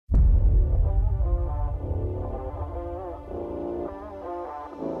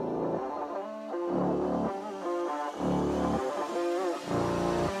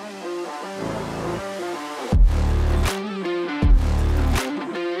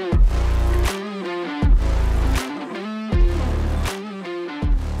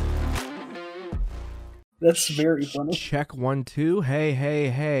That's very funny. Check 1 2.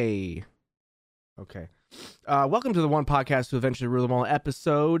 Hey. Okay. Welcome to the One Podcast to Eventually Rule Them All,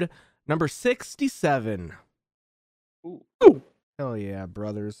 episode number 67. Ooh. Hell yeah,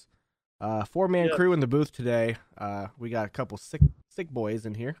 brothers. 4-man crew in the booth today. We got a couple sick boys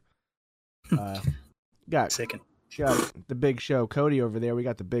in here. Got the big show Cody over there. We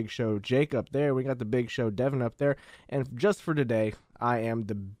got the big show Jake up there. We got the big show Devin up there. And just for today, I am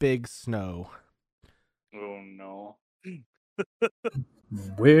the big Snow. Oh no.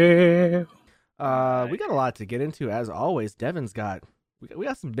 Well, We got a lot to get into as always. Devin's got we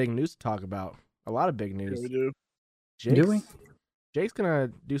got some big news to talk about. A lot of big news. Yeah, we do. Jake's, do we? Jake's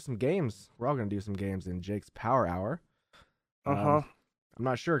gonna do some games. We're all gonna do some games in Jake's Power Hour. Uh-huh. I'm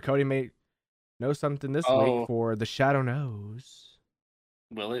not sure. Cody may know something this Oh. week for the Shadow Knows.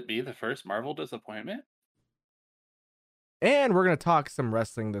 Will it be the first Marvel disappointment? And we're gonna talk some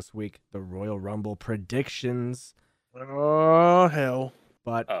wrestling this week. The Royal Rumble predictions. Oh, hell.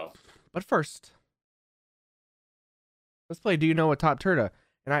 But Oh. first, let's play Do You Know What TOPTERTA?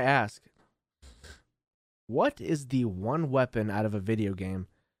 And I ask, what is the one weapon out of a video game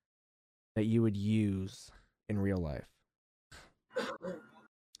that you would use in real life?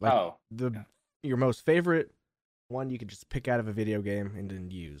 Like your most favorite one you could just pick out of a video game and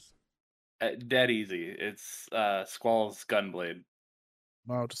then use. Dead easy. It's Squall's Gunblade.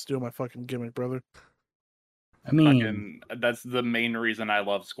 Wow, to steal my fucking gimmick, brother. I mean, That's the main reason I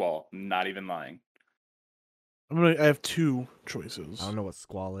love Squall. Not even lying. I have two choices. I don't know what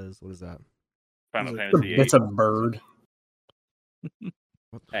Squall is. What is that? Final Is it- Fantasy VIII. it's a bird.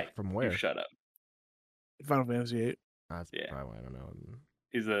 Hey, From you where? shut up. Final Fantasy VIII. That's Yeah. probably, I don't know.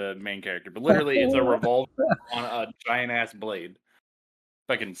 He's the main character, but literally it's a revolver on a giant ass blade.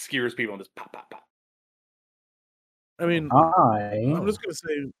 Fucking skewers people and just pop, pop, pop. I mean, I'm I'm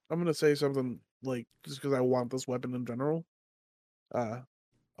gonna say something like just because I want this weapon in general. A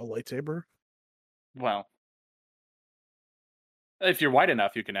lightsaber. Well, if you're white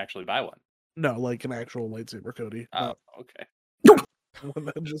enough, you can actually buy one. No, like an actual lightsaber, Cody. Oh, Not okay. one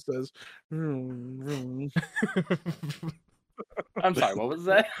that just says. "Vroom, vroom." I'm sorry. What was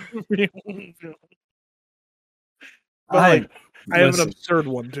that? But I have an listen, absurd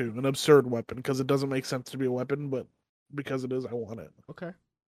one too, an absurd weapon because it doesn't make sense to be a weapon, but because it is, I want it. Okay.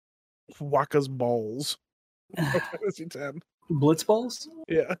 Waka's balls. Final Fantasy X. blitz balls,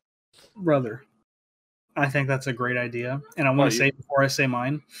 Yeah. brother. I think that's a great idea. And I want to say before I say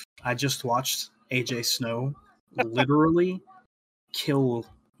mine, I just watched AJ Snow literally kill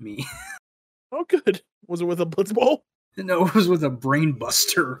me. Oh, good. Was it with a blitz ball? No, it was with a brain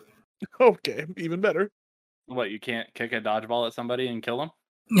buster. Okay, even better. What, you can't kick a dodgeball at somebody and kill them?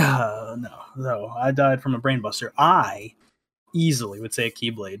 No. I died from a brain buster. I easily would say a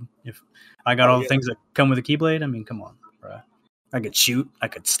keyblade. If I got all the things that come with a keyblade, I mean, come on, bro. I could shoot, I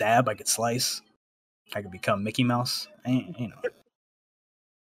could stab, I could slice, I could become Mickey Mouse. Everybody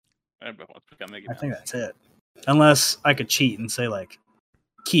wants to become Mickey I Mouse. think that's it. Unless I could cheat and say like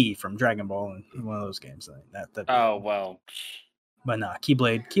Key from Dragon Ball in one of those games. Oh, well. But nah,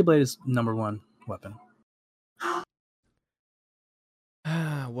 Keyblade is number one weapon.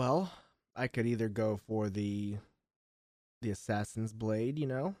 Well, I could either go for the Assassin's Blade, you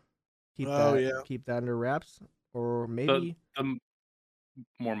know, keep that under wraps, or maybe The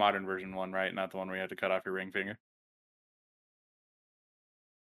more modern version one, right? Not the one where you have to cut off your ring finger.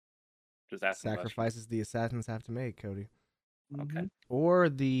 Just asking sacrifices the assassins have to make, Cody. Okay. Or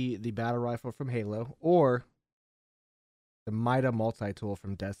the battle rifle from Halo, or the Mida multi-tool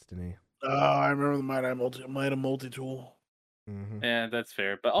from Destiny. Oh, I remember the Mida multi-tool. Mm-hmm. Yeah, that's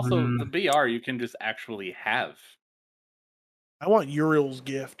fair. But also, the BR you can just actually have. I want Uriel's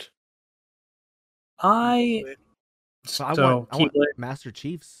gift. I want Master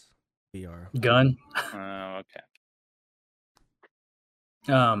Chief's VR. gun. Oh,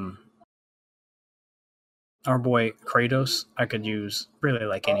 okay. Our boy Kratos, I could use really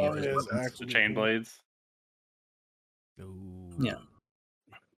like any of his weapons. The chain blades. Ooh. Yeah.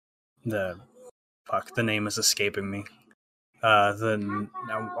 The name is escaping me. The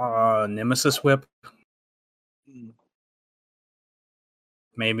Nemesis whip.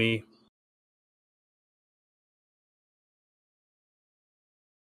 Maybe.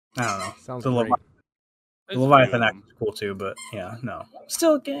 I don't know. Sounds the great. Leviathan act is cool too, but yeah, no.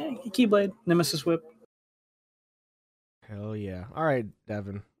 Still, Keyblade, Nemesis whip. Hell yeah. All right,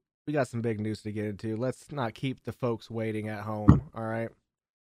 Devin. We got some big news to get into. Let's not keep the folks waiting at home, all right?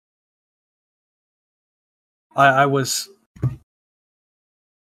 I was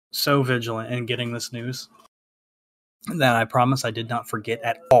so vigilant in getting this news that I promise I did not forget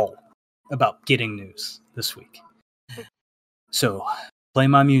at all about getting news this week. So, play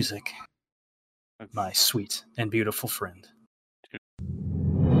my music, my sweet and beautiful friend.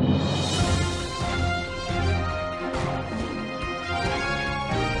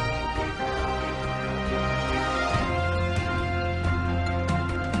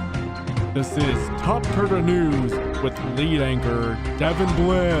 This is TOPTERTA News with lead anchor Devin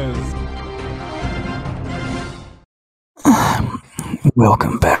Blizz.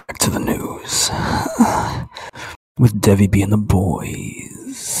 Welcome back to the news with Devi B and the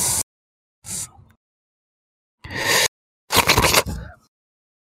boys.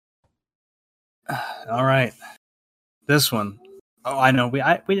 All right, this one. Oh, I know we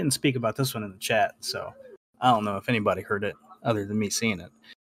didn't speak about this one in the chat, so I don't know if anybody heard it other than me seeing it.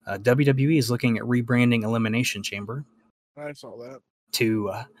 WWE is looking at rebranding Elimination Chamber. I saw that.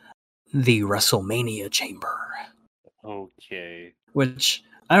 To the WrestleMania Chamber. Okay. Which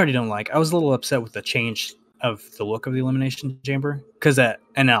I already don't like. I was a little upset with the change of the look of the Elimination Chamber. Because that,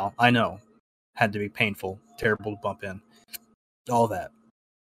 and now I know, had to be painful, terrible to bump in. All that.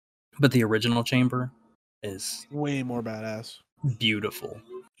 But the original chamber is way more badass. Beautiful.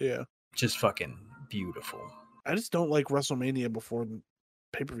 Yeah. Just fucking beautiful. I just don't like WrestleMania before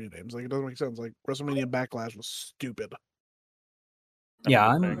pay-per-view names. Like, it doesn't make sense. Like, WrestleMania Backlash was stupid. Yeah,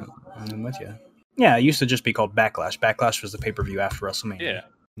 I'm with you. Yeah, it used to just be called Backlash. Backlash was the pay-per-view after WrestleMania. Yeah.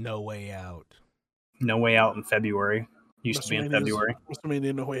 No Way Out. No Way Out in February. Used to be in February.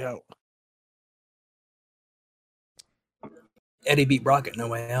 WrestleMania No Way Out. Eddie beat Brock at No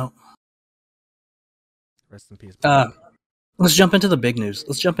Way Out. Rest in peace. Let's jump into the big news.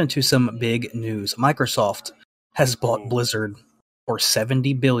 Let's jump into some big news. Microsoft has bought Blizzard for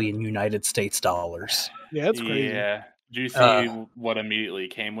 $70 billion United States dollars. Yeah, that's crazy. Yeah. Do you see what immediately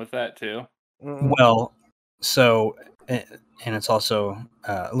came with that too? Well, so, and it's also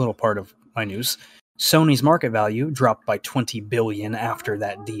a little part of my news. Sony's market value dropped by $20 billion after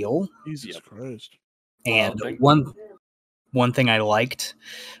that deal. Jesus Christ! And one thing I liked,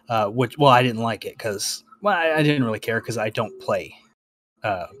 which I didn't like it because I didn't really care because I don't play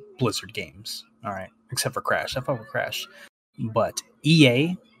Blizzard games. All right, except for Crash. I fuck with Crash, but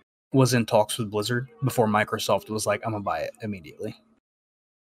EA was in talks with Blizzard before Microsoft was like, "I'm gonna buy it immediately."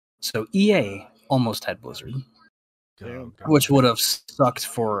 So EA almost had Blizzard, which would have sucked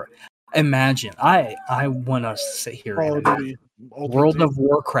for. Imagine, I want us to sit here and World of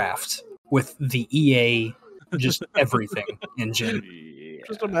Warcraft with the EA just everything engine. Yeah.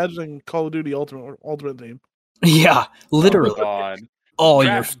 Just imagining Call of Duty Ultimate Team. Yeah, literally. Oh, God. All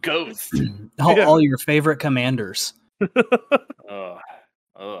Draft your Ghost. all your favorite commanders.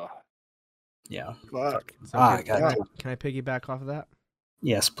 Yeah. Fuck. So can I piggyback off of that?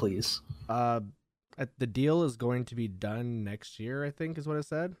 Yes, please. The deal is going to be done next year, I think is what it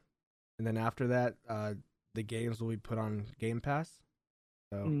said. And then after that, the games will be put on Game Pass.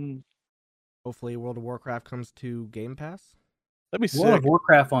 So hopefully World of Warcraft comes to Game Pass. That'd be sick. World of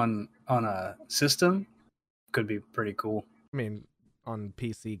Warcraft on a system could be pretty cool. I mean, on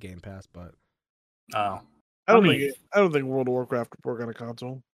PC Game Pass, but I don't think World of Warcraft could work on a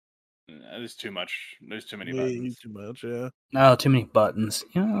console. There's too much. There's too many buttons. Too much, yeah. No, too many buttons.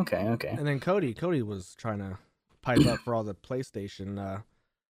 Yeah, okay. And then Cody was trying to pipe up for all the PlayStation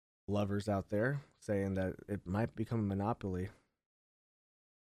lovers out there, saying that it might become a monopoly.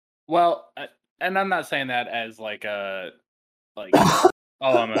 Well, and I'm not saying that as oh,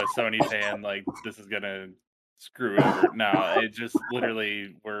 I'm a Sony fan, like this is gonna screw it over. No, it just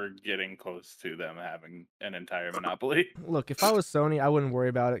literally we're getting close to them having an entire monopoly. Look, if I was Sony, I wouldn't worry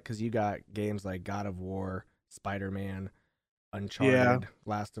about it because you got games like God of War, Spider-Man, Uncharted,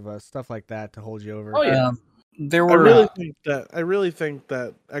 Last of Us, stuff like that to hold you over. Oh yeah. I really think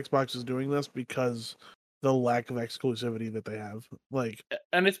that Xbox is doing this because the lack of exclusivity that they have.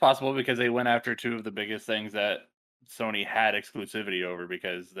 And it's possible because they went after two of the biggest things that Sony had exclusivity over,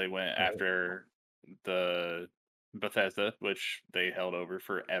 because they went after the Bethesda, which they held over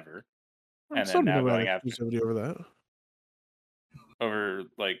forever, and then now going after exclusivity over that. Over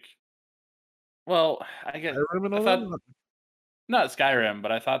I guess not Skyrim,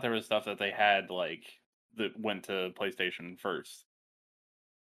 but I thought there was stuff that they had that went to PlayStation first.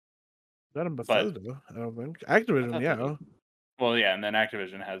 Not in Bethesda, I don't think. Activision, yeah. Well, yeah, and then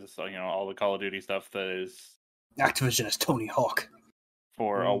Activision has all the Call of Duty stuff that is. Activision is Tony Hawk.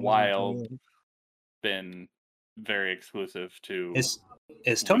 For a while, been very exclusive to.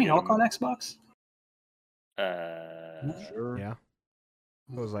 Is Tony Hawk on Xbox? Sure. Yeah.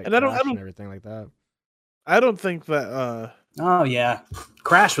 It was like and Crash and everything like that. I don't think that. Oh yeah,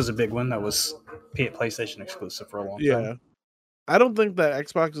 Crash was a big one that was PlayStation exclusive for a long time. Yeah, I don't think that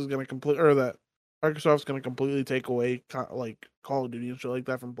Xbox is going to or that Microsoft's going to completely take away like Call of Duty and shit like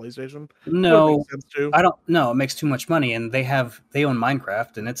that from PlayStation. No, it would make sense too. I don't. No, it makes too much money, and they own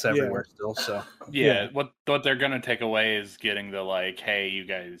Minecraft, and it's everywhere still. So yeah, what they're gonna take away is getting the like, hey, you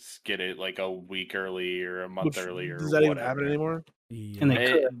guys get it like a week early or a month early or does that whatever. even happen anymore? Yeah. And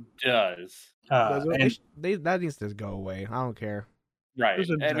they does. Does it? and that needs to go away. I don't care. Right. Just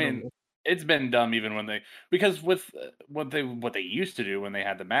in I mean, general. it's been dumb even when because with what they used to do when they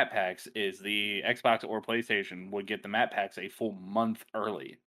had the map packs is the Xbox or PlayStation would get the map packs a full month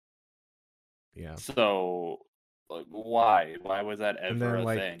early. Yeah. So like, why was that And ever then a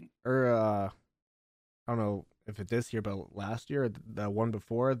like, thing? I don't know if it's this year, but last year, the one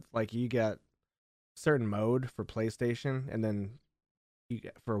before, like you get certain mode for PlayStation, and then you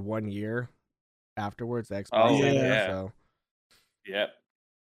get for 1 year afterwards the Xbox. Oh had it, yeah. So Yep.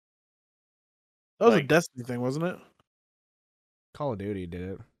 That was a Like- Destiny thing, wasn't it? Call of Duty did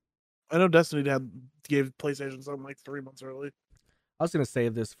it. I know Destiny gave PlayStation something like 3 months early. I was gonna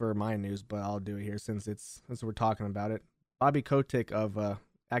save this for my news, but I'll do it here since we're talking about it. Bobby Kotick of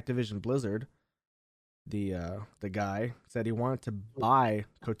Activision Blizzard, the guy, said he wanted to buy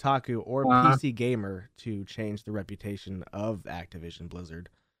Kotaku or PC Gamer to change the reputation of Activision Blizzard.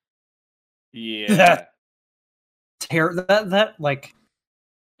 Yeah. that like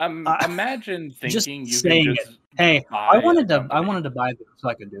imagine thinking you saying can just hey, buy I a wanted company. to buy this so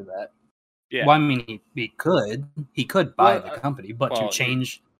I could do that. Yeah. Well, I mean, he could buy the company, but to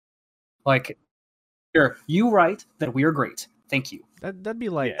change, like, here, you write that we are great. Thank you. That'd be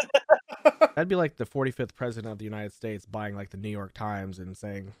like that'd be like the 45th president of the United States buying like the New York Times and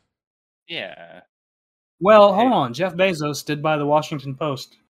saying, yeah. Well, hold on. Jeff Bezos did buy the Washington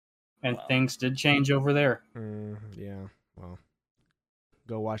Post, and things did change over there. Yeah. Well,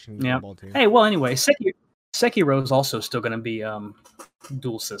 go Washington football team. Hey, well, anyway, Sekiro is also still going to be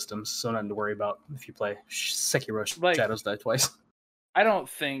dual systems, so nothing to worry about if you play Sekiro Shadows Die Twice. I don't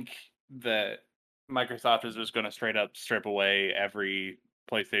think that Microsoft is just going to straight up strip away every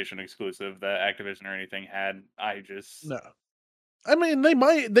PlayStation exclusive that Activision or anything had. No. I mean, they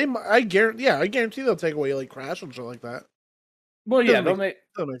might. I guarantee they'll take away like Crash and shit like that. Well, yeah, that'll make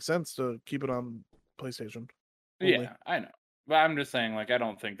sense to keep it on PlayStation. Only. Yeah, I know. But I'm just saying, like, I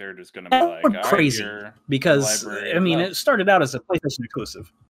don't think they're just going to be like crazy because I mean, it started out as a PlayStation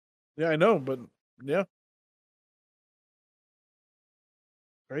exclusive. Yeah, I know, but yeah,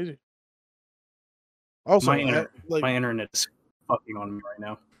 crazy. Also, my internet is fucking on me right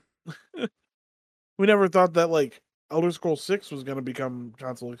now. We never thought that like Elder Scrolls 6 was going to become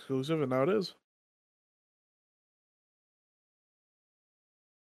console exclusive, and now it is.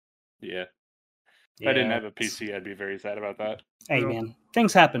 Yeah. If I didn't have a PC, I'd be very sad about that. Hey, man,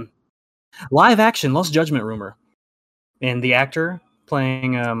 things happen. Live action Lost Judgment rumor. And the actor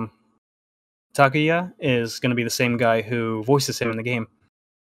playing Takuya is going to be the same guy who voices him in the game.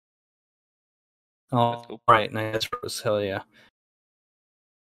 Oh, that's cool. Right. Nice, Rose. Hell yeah.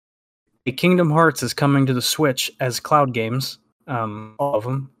 Kingdom Hearts is coming to the Switch as cloud games. All of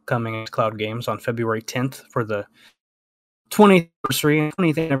them coming as cloud games on February 10th for the 20th anniversary and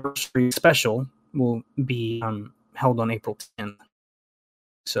 20th anniversary special will be held on April 10th.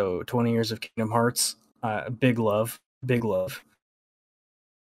 So 20 years of Kingdom Hearts. Big love.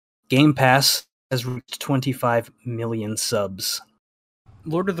 Game Pass has reached 25 million subs.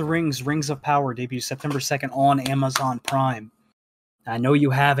 Lord of the Rings, Rings of Power debuts September 2nd on Amazon Prime. I know you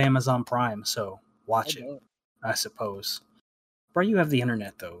have Amazon Prime, so watch it, I suppose. Bro, you have the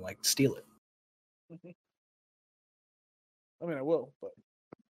internet, though. Like, steal it. I mean, I will, but...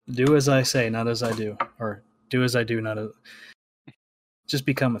 Do as I say, not as I do. Or do as I do, not as... Just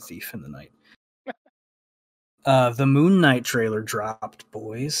become a thief in the night. The Moon Knight trailer dropped,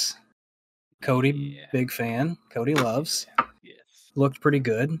 boys. Cody, big fan. Cody loves. Yes. Looked pretty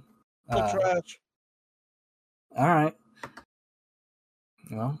good. Trash. All right.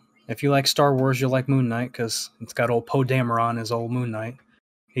 Well, if you like Star Wars, you'll like Moon Knight, because it's got old Poe Dameron as old Moon Knight.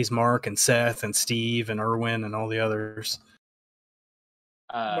 He's Mark and Seth and Steve and Erwin and all the others.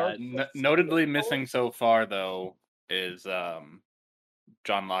 Notably missing so far, though, is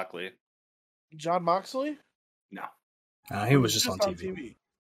John Lockley. John Moxley? No. He was just on TV.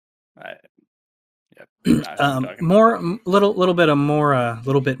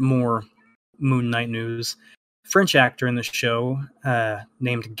 Little bit more Moon Knight news. French actor in the show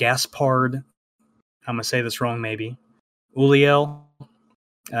named Gaspard, I'm gonna say this wrong maybe, Uliel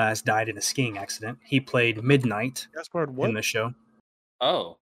has died in a skiing accident. He played Midnight in the show.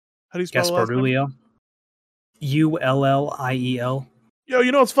 Oh, how do you spell Gaspard Uliel? Ulliel. Yo,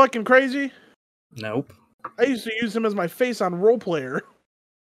 you know what's fucking crazy? Nope. I used to use him as my face on Role Player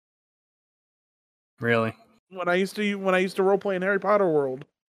Really? when I used to role play in Harry Potter World.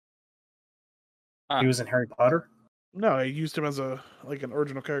 He was in Harry Potter? No, I used him as an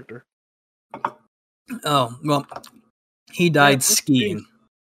original character. Oh, well, he died that's skiing.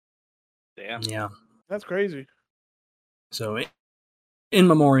 Damn. Yeah. That's crazy. So, in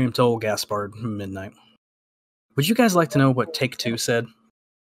memoriam to old Gaspard Midnight. Would you guys like to know what Take-Two said?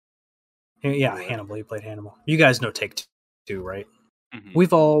 Yeah, Sure. Hannibal. He played Hannibal. You guys know Take-Two, right? Mhm.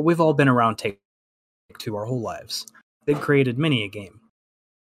 We've all been around Take-Two our whole lives. They've created many a game.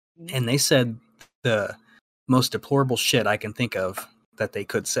 And they said the most deplorable shit I can think of that they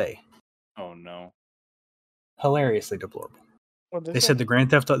could say. Oh no. Hilariously deplorable. What'd They said the Grand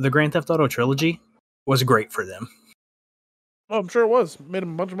Theft Auto trilogy was great for them. Oh, I'm sure it was. Made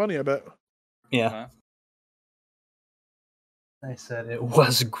him a bunch of money, I bet. Yeah. Huh? They said it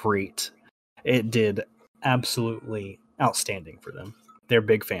was great. It did absolutely outstanding for them. They're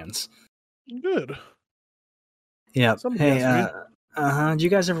big fans. Good. Yeah. Somebody Hey, has to did you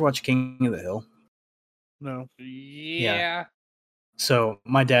guys ever watch King of the Hill? No. Yeah. So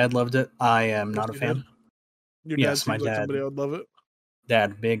my dad loved it. I am not a Yes, he fan. did. Your Yes, dad my seems like dad. somebody I would love it.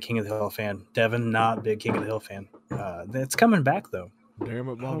 Dad, big King of the Hill fan. Devin, not big King of the Hill fan. It's coming back though. Damn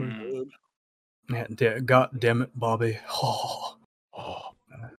it, Bobby. Mm. God damn it, Bobby.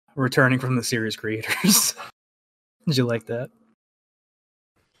 Returning from the series creators. Did you like that?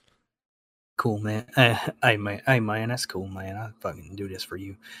 Cool, man. Hey, man, that's cool, man. I fucking do this for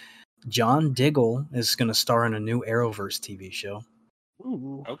you. John Diggle is going to star in a new Arrowverse TV show.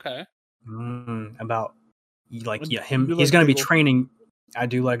 Ooh. Okay. About like I him. do He's like going to be Diggle. training. I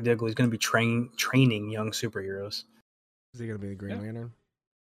do like Diggle. He's going to be training young superheroes. Is he gonna be the Green Lantern?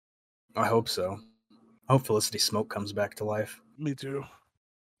 I hope so. I hope Felicity Smoke comes back to life. Me too.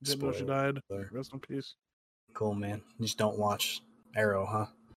 Didn't know she died. Rest in peace. Cool, man. Just don't watch Arrow, huh?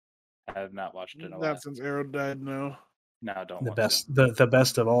 I have not watched it in a while. Not since Arrow died, no. No, don't The want best, the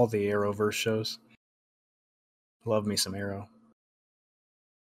best of all the Arrowverse shows. Love me some Arrow.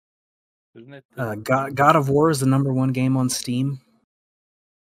 to. Isn't it? God of War is the #1 game on Steam.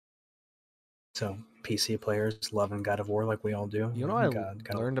 So PC players loving God of War like we all do. You know, I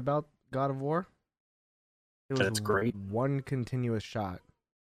learned about God of War. It was That's great. one continuous shot.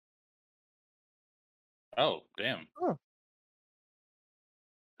 Oh, damn. Oh.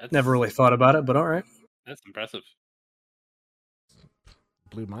 That's, Never really thought about it, but all right. That's impressive.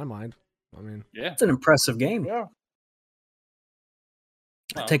 Blew my mind. I mean, Yeah. It's an impressive game. Yeah.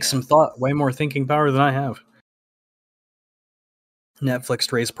 Oh, It takes okay. some thought, way more thinking power than I have.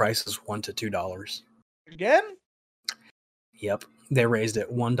 Netflix raised prices $1 to $2. Again? Yep, they raised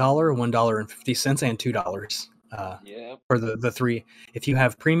it $1, $1.50, and $2. Yep. For the three. If you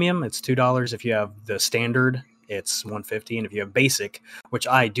have premium, it's $2. If you have the standard, it's $1.50, and if you have basic, which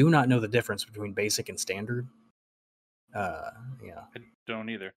I do not know the difference between basic and standard. Yeah, I don't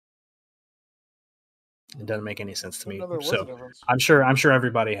either. it doesn't make any sense to me. No, there was a So difference. I'm sure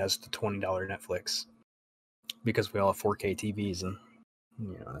everybody has the $20 Netflix because we all have 4K TVs, and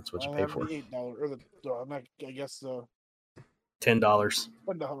that's what you pay for. $8 or I guess the $10.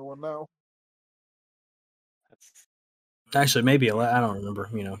 $1 one now. That's Actually, maybe I don't remember.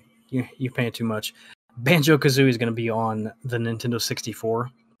 You're paying too much. Banjo-Kazooie is going to be on the Nintendo 64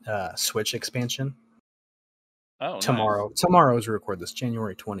 Switch expansion tomorrow. Nice. Tomorrow as we record this,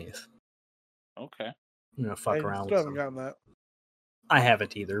 January 20th. Okay. Fuck I around still with haven't some. gotten that. I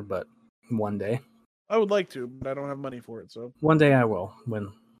haven't either, but one day. I would like to, but I don't have money for it, so. One day I will.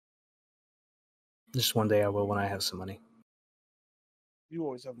 Just one day I will when I have some money. You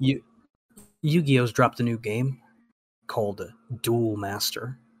always have money. Yu-Gi-Oh's dropped a new game called Duel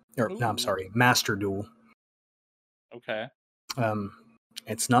Master. No, I'm Ooh. sorry, Master Duel. Okay.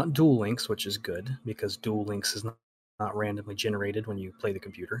 It's not Duel Links, which is good because Duel Links is not randomly generated when you play the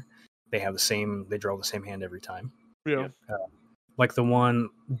computer. They draw the same hand every time. Yeah. Like the one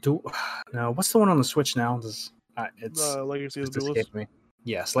no, what's the one on the Switch now? It's Legacy of just the Duelist. escaped me.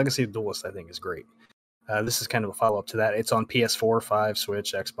 Yes, Legacy of Duelist I think is great. This is kind of a follow-up to that. It's on PS4, 5,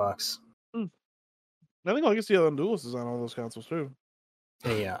 Switch, Xbox. I think Legacy of the Duelist is on all those consoles too.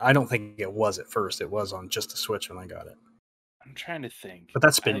 Yeah, I don't think it was at first. It was on just the Switch when I got it. I'm trying to think. But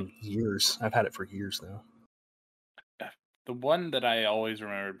that's been years. I've had it for years now. The one that I always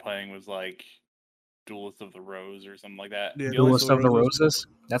remembered playing was like Duelist of the Rose or something like that. Yeah, Duelist of the Roses?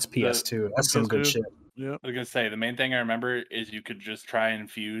 That's PS2. That's some good PS2. shit. Yeah. I was gonna say the main thing I remember is you could just try and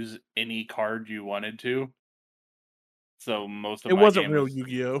fuse any card you wanted to. So most of It my wasn't game real was,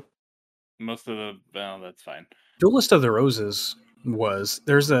 Yu-Gi-Oh. most of the well, that's fine. Duelist of the Roses was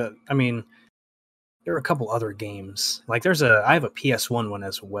there are a couple other games. Like I have a PS1 one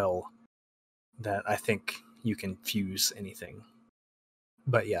as well that I think you can fuse anything.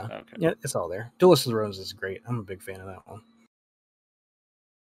 But yeah, Okay. yeah, it's all there. Duelist of the Rose is great. I'm a big fan of that one.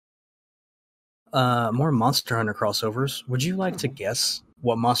 More Monster Hunter crossovers. Would you like to guess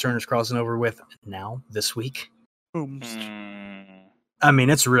what Monster Hunter's crossing over with now, this week? Booms. I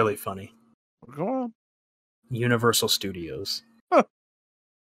mean, it's really funny. Go on. Universal Studios.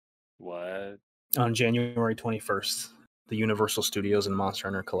 What? On January 21st, the Universal Studios and Monster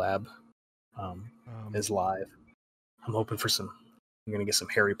Hunter collab is live. I'm hoping for I'm going to get some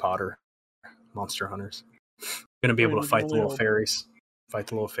Harry Potter Monster Hunters. Going to be able to fight the little fairies. Fight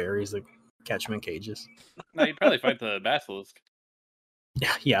the little fairies that catch them in cages. No, you'd probably fight the basilisk.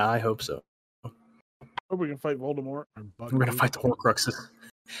 Yeah, I hope so. Or we can fight Voldemort. We're going to fight the Horcruxes.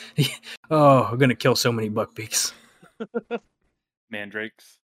 Oh, we're going to kill so many Buckbeaks.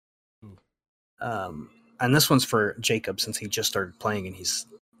 Mandrakes. And this one's for Jacob since he just started playing and he's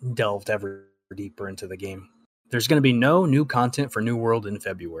delved ever deeper into the game. There's going to be no new content for New World in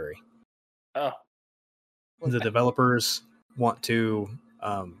February. Oh. The developers want to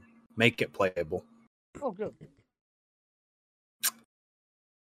make it playable. Oh, good.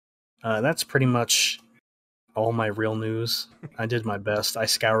 That's pretty much all my real news. I did my best. I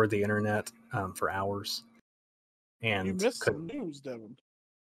scoured the internet for hours. And you missed some news, Devin.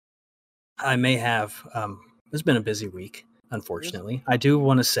 I may have. It's been a busy week, unfortunately. I do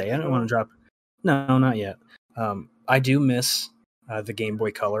want to say, I don't want to drop. No, not yet. I do miss the Game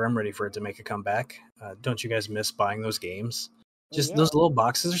Boy Color. I'm ready for it to make a comeback. Don't you guys miss buying those games? Just those little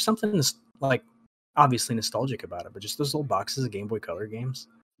boxes or something like obviously nostalgic about it, but just those little boxes of Game Boy Color games.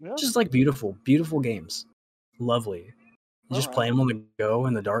 Yeah. Just like beautiful, beautiful games. Lovely. You just play them on the go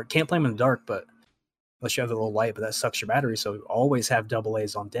in the dark. Can't play them in the dark, but unless you have the little light, but that sucks your battery. So always have double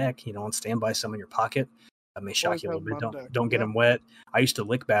A's on deck, on standby, some in your pocket. That may shock you a little bit. Don't get them wet. I used to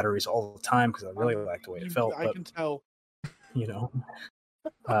lick batteries all the time because I really liked the way it felt. I can tell.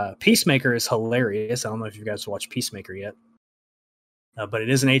 Peacemaker is hilarious. I don't know if you guys watched Peacemaker yet. But it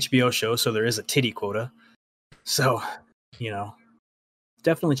is an HBO show, so there is a titty quota. So,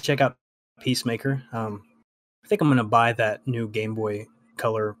 definitely check out Peacemaker. I think I'm going to buy that new Game Boy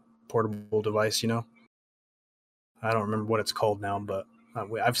Color portable device, I don't remember what it's called now, but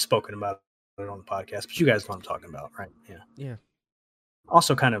I've spoken about it on the podcast, but you guys know what I'm talking about, right? Yeah.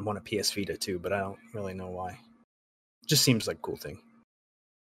 Also kind of want a PS Vita too, but I don't really know why. Just seems like a cool thing.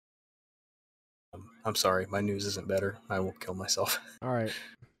 I'm sorry, my news isn't better. I will kill myself. All right.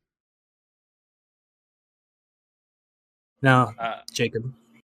 Now, Jacob.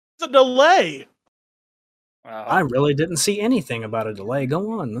 It's a delay. I really didn't see anything about a delay.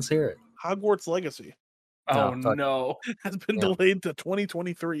 Go on, let's hear it. Hogwarts Legacy. Oh, no. Has been delayed to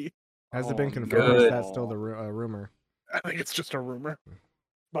 2023. Has it been confirmed? Or is that still the rumor? I think it's just a rumor,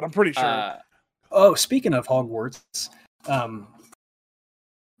 but I'm pretty sure. Speaking of Hogwarts,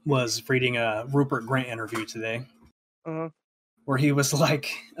 was reading a Rupert Grant interview today, where he was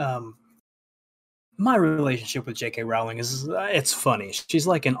like, my relationship with J.K. Rowling is, it's funny. She's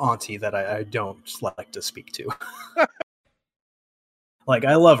like an auntie that I don't like to speak to. Like,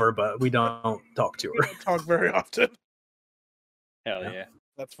 I love her, but we don't talk to her. We don't talk very often. Hell yeah.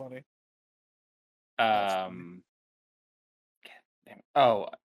 That's funny. Oh,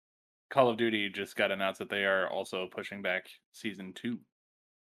 Call of Duty just got announced that they are also pushing back Season 2.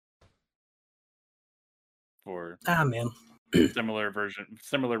 For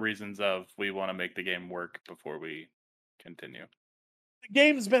similar reasons of we want to make the game work before we continue. The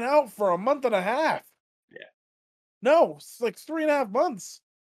game's been out for a month and a half. Yeah. No, it's like 3.5 months.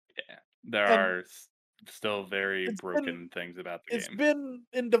 Yeah. There are still very broken things about the game. It's been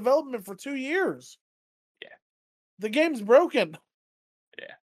in development for 2 years. Yeah. The game's broken.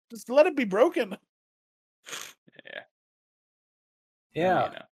 Yeah. Just let it be broken. Yeah.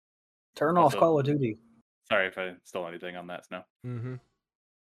 Yeah. Turn off Call of Duty. Sorry if I stole anything on that, Snow. Mm-hmm.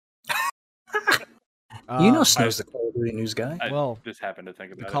 Snow's the Call of Duty news guy. I just happened to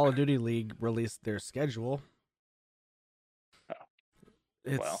think about the it. Call of Duty League released their schedule.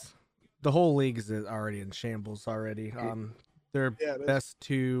 Oh. The whole league is already in shambles already. Their best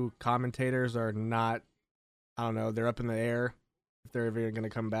two commentators are not, I don't know, they're up in the air if they're ever going to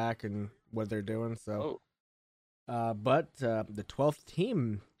come back and what they're doing. So, but the 12th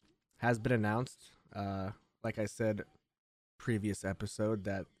team has been announced. Like I said, previous episode,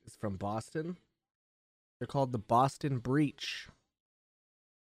 that is from Boston. They're called the Boston Breach.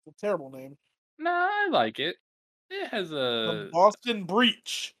 It's a terrible name. No, I like it. It has the Boston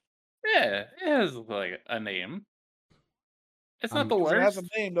Breach. Yeah, it has like a name. It's not the worst. It has a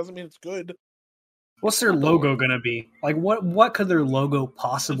name doesn't mean it's good. What's their logo gonna be? Like, what could their logo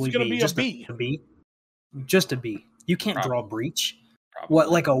possibly It's gonna be a Just bee. a bee? Just a bee. You can't Probably. draw breach. Probably.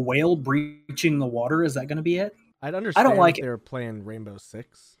 What, like a whale breaching the water? Is that gonna be it? I'd understand like if they were playing Rainbow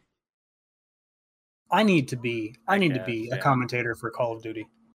Six. I need to be I a guess. commentator for Call of Duty.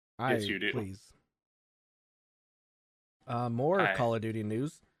 Yes, you do. Please. More Call of Duty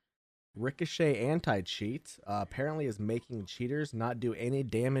news. Ricochet anti-cheat apparently is making cheaters not do any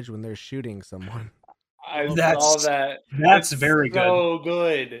damage when they're shooting someone. I saw That's- that. That's very good. So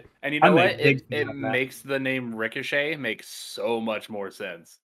good. And you I'm know a what? big fan It of that. makes the name Ricochet make so much more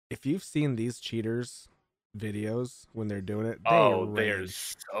sense. If you've seen these cheaters videos when they're doing it, they they're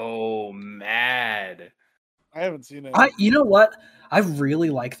rage. so mad. I haven't seen it. You know what? I really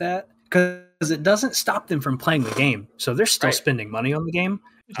like that because it doesn't stop them from playing the game. So they're still Right. spending money on the game.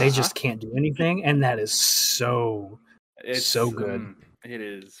 They just can't do anything, and that is so good. It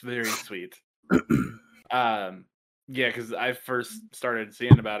is very sweet. Yeah, because I first started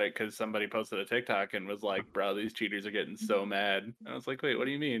seeing about it because somebody posted a TikTok and was like, "Bro, these cheaters are getting so mad." And I was like, "Wait, what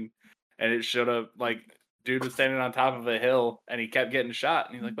do you mean?" And it showed up like dude was standing on top of a hill and he kept getting shot,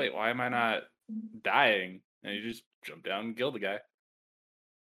 and he's like, "Wait, why am I not dying?" And he just jumped down and killed the guy.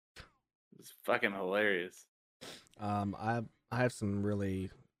 It's fucking hilarious. I have some really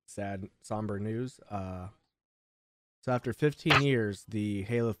sad, somber news. So after 15 years, the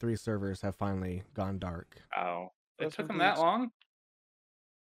Halo 3 servers have finally gone dark. Oh, it Rest took in him that peace. long?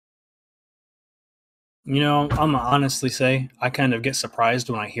 You know, I'm gonna honestly say I kind of get surprised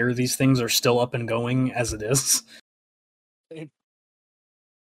when I hear these things are still up and going as it is.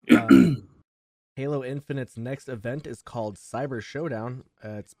 Halo Infinite's next event is called Cyber Showdown.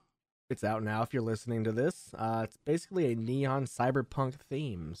 It's out now if you're listening to this. It's basically a neon cyberpunk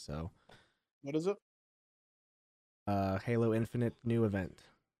theme. So, What is it? Halo Infinite new event.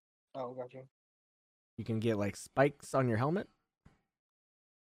 Oh, gotcha. You can get like spikes on your helmet.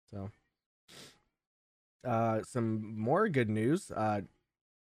 So, some more good news.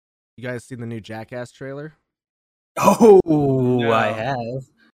 You guys seen the new Jackass trailer? Oh, No. I have.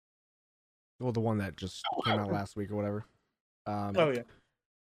 Well, the one that just came out last week or whatever. Oh yeah.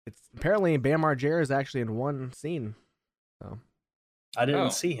 It's apparently Bam Margera is actually in one scene. So, I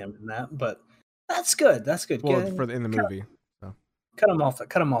didn't see him in that, but that's good. That's good. well, Get- in the movie. So, cut him off.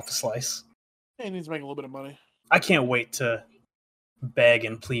 Cut him off a slice. He needs to make a little bit of money. I can't wait to beg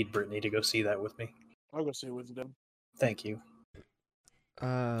and plead Brittany to go see that with me. I'll go see it with them. Thank you.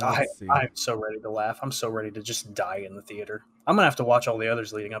 let's see. I'm so ready to laugh. I'm so ready to just die in the theater. I'm gonna have to watch all the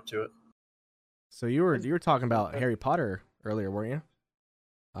others leading up to it. So you were talking about Harry Potter earlier, weren't you?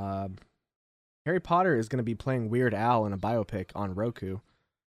 Harry Potter is going to be playing Weird Al in a biopic on Roku.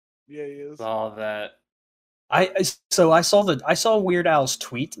 Yeah, he is. All that. I saw Weird Al's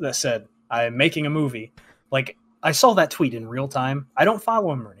tweet that said I'm making a movie. Like I saw that tweet in real time. I don't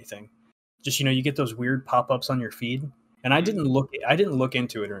follow him or anything. Just you get those weird pop-ups on your feed, and I didn't look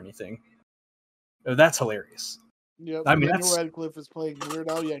into it or anything. Oh, that's hilarious. Yep. I mean, Daniel Radcliffe is playing Weird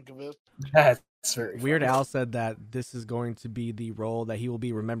Al Yankovic. That's very Weird funny. Al said that this is going to be the role that he will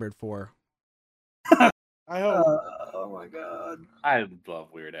be remembered for. I hope Oh my god. I love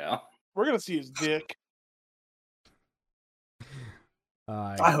Weird Al. we're gonna see his dick.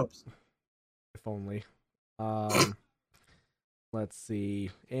 I hope so. If only. Let's see.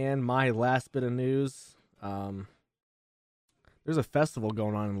 And my last bit of news. There's a festival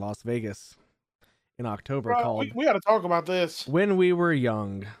going on in Las Vegas in October Bro, called we got to talk about this. When We Were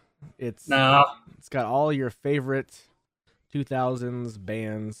Young. It's got all your favorite 2000s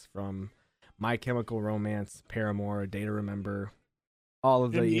bands from My Chemical Romance, Paramore, Day to Remember, all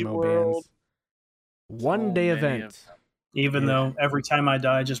of the Indie emo World. bands. One So day many event. of Even though Every Time I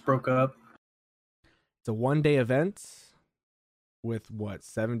Die just broke up. It's a one-day event with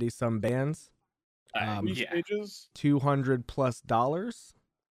 70 some bands. Three yeah. stages. $200+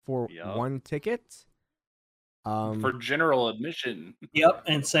 for Yup. one ticket. For general admission. Yep,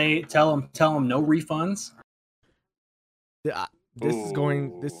 and tell them no refunds. This is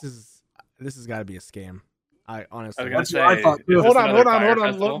going. Ooh. This has got to be a scam. I honestly. I was gonna That's what I say, thought, is too. this Hold on. another fire Let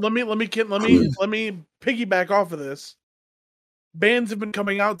festival? me piggyback off of this. Bands have been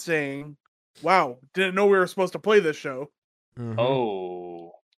coming out saying, "Wow, didn't know we were supposed to play this show," Mhm.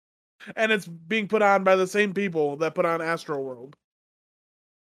 Oh. and it's being put on by the same people that put on Astroworld.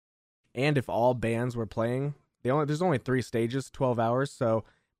 And if all bands were playing, there's only 3 stages, 12 hours. So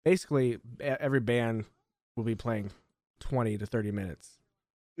basically, every band will be playing 20 to 30 minutes.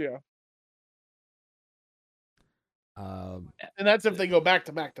 Yeah, Um, and that's if they go back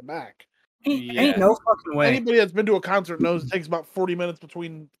to back to back. Ain't Yeah. no fucking way. Anybody that's been to a concert knows it takes about 40 minutes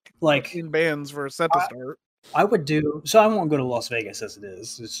between like 15 bands for a set to start. I would do so. I won't go to Las Vegas as it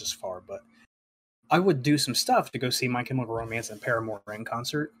is. It's just far, but I would do some stuff to go see My Chemical Romance and Paramore in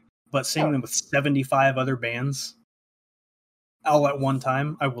concert. But seeing them with 75 other bands all at one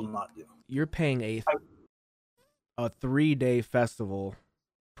time, I will not do. You're paying a 3-day festival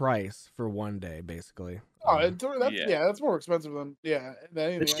price for 1 day, basically. That's more expensive than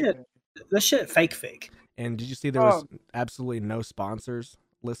This shit fake. And did you see there was absolutely no sponsors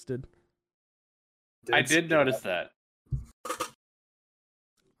listed? I did notice that.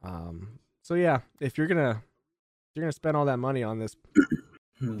 So yeah, if you're gonna spend all that money on this,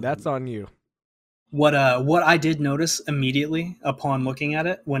 that's on you. What I did notice immediately upon looking at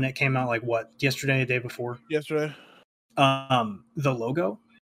it when it came out, like yesterday, the day before? Yesterday. The logo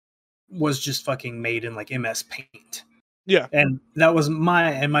was just fucking made in like MS Paint. Yeah. And that was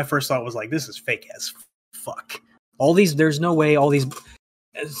my first thought was like, this is fake as fuck. There's no way all these.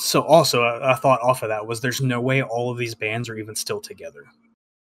 So also a thought off of that was there's no way all of these bands are even still together.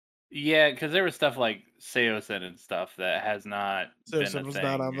 Yeah, because there was stuff like Seosin and stuff that has not been a thing. Was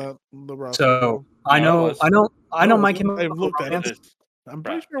not on the roster. So I know My Chemical Romance. I'm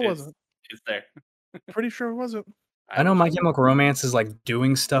pretty sure it wasn't. It's there. Pretty sure it wasn't. I know My Chemical Romance is like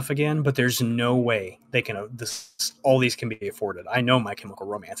doing stuff again, but there's no way they can. All these can be afforded. I know My Chemical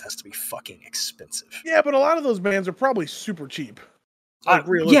Romance has to be fucking expensive. Yeah, but a lot of those bands are probably super cheap. I'm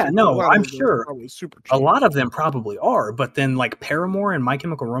sure super cheap. A lot of them probably are, but then like Paramore and My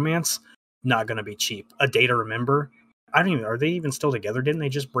Chemical Romance, not going to be cheap. A Day to Remember, are they even still together? Didn't they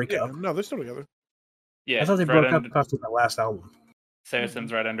just break up? No, they're still together. Yeah, I thought they broke up after the last album.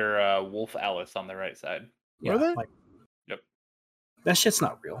 Seosin's right under Wolf Alice on the right side. Yeah, are they? Yep. That shit's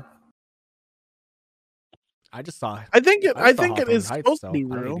not real. I just saw. I think it is supposed to be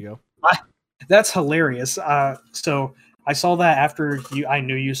real. That's hilarious. So I saw that after I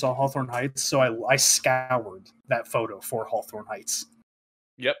knew you saw Hawthorne Heights, so I scoured that photo for Hawthorne Heights.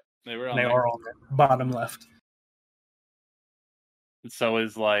 Yep, they are on the bottom left. So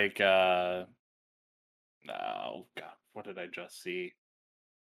is like, oh god, what did I just see?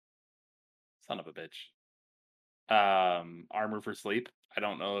 Son of a bitch. Armor for Sleep. I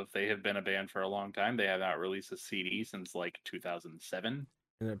don't know if they have been a band for a long time. They have not released a CD since like 2007.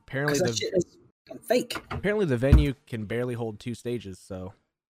 And apparently that shit is fake. Apparently the venue can barely hold 2 stages, so.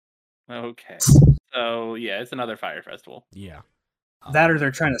 Okay. So yeah, it's another Fire Festival. Yeah. That or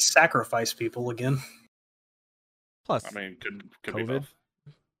they're trying to sacrifice people again. Plus, I mean, could COVID. be both.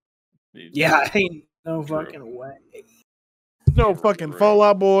 Yeah, ain't no fucking way. No fucking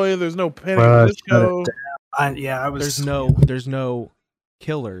Fallout Boy. There's no Panic Disco. There's no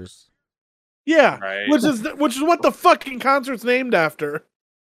Killers. Yeah, right. which is what the fucking concert's named after.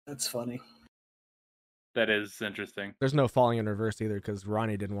 That's funny. That is interesting. There's no Falling in Reverse either because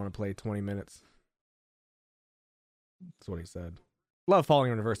Ronnie didn't want to play 20 minutes. That's what he said. Love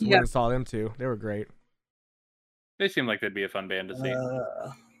Falling in Reverse. We went and saw them too. They were great. They seem like they'd be a fun band to see.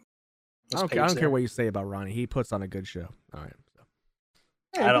 I don't care what you say about Ronnie. He puts on a good show. All right. So.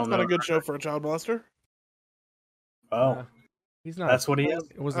 Yeah, I don't know. A good show for a child molester. Oh, he's not. That's what he is.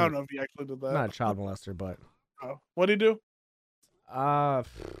 I don't know if he actually did that. Not a child molester, but. Oh, what did he do? I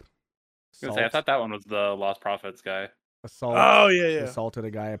thought that one was the Lost Prophets guy. Assault. Oh yeah. Assaulted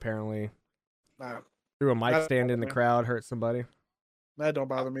a guy apparently. Nah, Threw a mic stand in the crowd, hurt somebody. That don't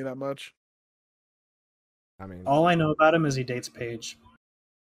bother me that much. I mean, all I know about him is he dates Paige.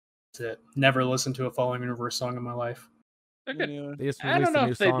 That's it. Never listened to a Falling in Reverse song in my life. They're good. I don't know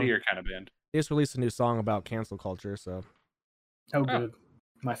if they'd be your kind of band. They just released a new song about cancel culture, so. Oh, good.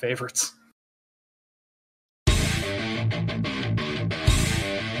 My favorites.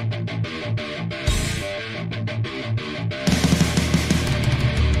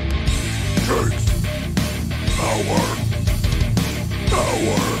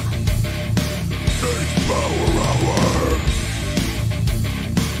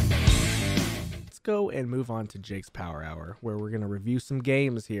 Let's go and move on to Jake's Power Hour, where we're going to review some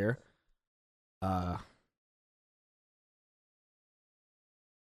games here.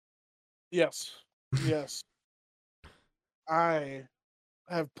 Yes. I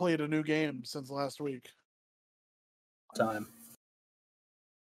have played a new game since last week. Time.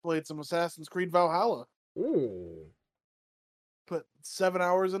 Played some Assassin's Creed Valhalla. Ooh. Put 7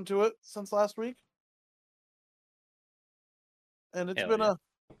 hours into it since last week. And it's been I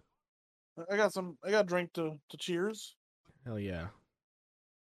got drink to cheers. Hell yeah.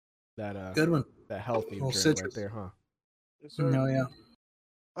 That good one. That healthy drink citrus right there, huh? Yes, sir. No,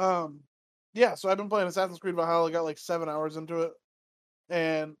 yeah. Yeah, so I've been playing Assassin's Creed Valhalla, got like 7 hours into it.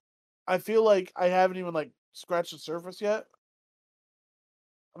 And I feel like I haven't even like scratched the surface yet.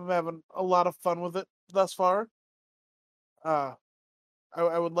 I'm having a lot of fun with it thus far. I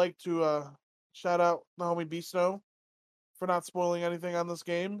would like to shout out the homie B Snow for not spoiling anything on this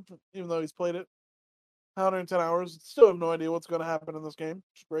game, even though he's played it 110 hours. Still have no idea what's going to happen in this game,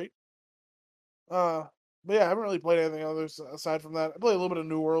 which is great. But yeah, I haven't really played anything else aside from that. I played a little bit of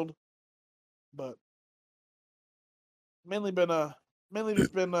New World, but mainly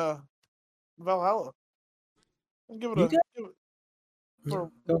just been Valhalla. I'll give it You a got- give it,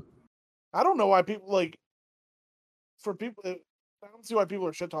 for. Go. I don't know why people like. For people, I don't see why people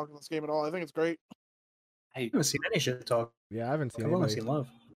are shit talking this game at all. I think it's great. I haven't seen any shit talk. Yeah, I haven't seen I've only anybody. seen love.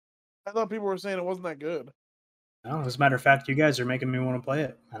 I thought people were saying it wasn't that good. No, as a matter of fact, you guys are making me want to play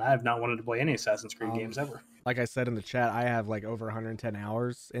it, and I have not wanted to play any Assassin's Creed games ever. Like I said in the chat, I have like over 110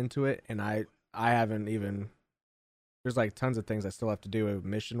 hours into it, and I haven't even. There's like tons of things I still have to do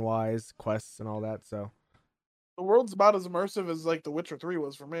mission wise, quests and all that. So The world's about as immersive as like The Witcher 3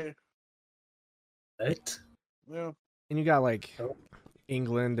 was for me. Right? Yeah. and you got like Oh.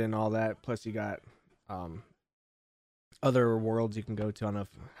 England and all that. Plus you got other worlds you can go to. I don't know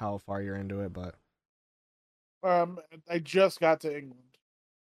how far you're into it, but I just got to England.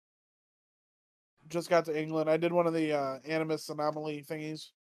 I did one of the Animus anomaly thingies.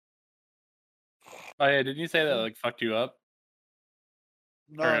 Oh yeah, didn't you say that like fucked you up?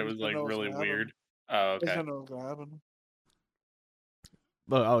 No, Or I it just was didn't like know what was really gonna happen. weird. Oh, I just okay. didn't know what was gonna happen.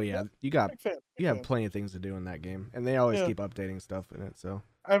 oh yeah, you got Big fan. you have plenty of things to do in that game, and they always Yeah. keep updating stuff in it. So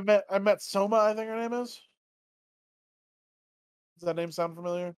I met Soma, I think her name is. Does that name sound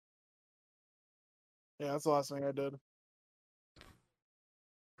familiar? Yeah, that's the last thing I did.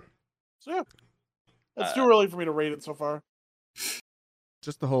 So yeah. It's too early for me to rate it so far.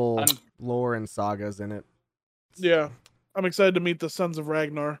 just the whole Un- lore and sagas in it. Yeah. I'm excited to meet the Sons of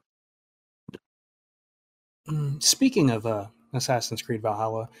Ragnar. Speaking of Assassin's Creed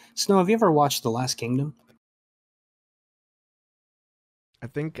Valhalla, Snow, have you ever watched The Last Kingdom? I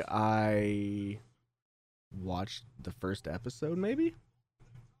think I watched the first episode, maybe.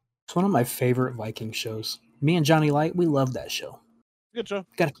 It's one of my favorite Viking shows. Me and Johnny Light, we love that show. Good show.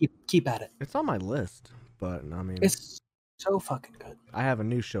 Got to keep at it. It's on my list, but I mean, It's so fucking good. I have a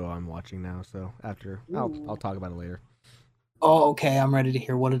new show I'm watching now, so I'll Ooh. talk about it later. Oh, okay. I'm ready to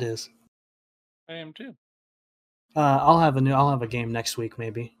hear what it is. I am too. I'll have a game next week,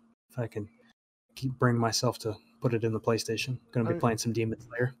 maybe, if I can bring myself to put it in the PlayStation. Going to be playing some Demon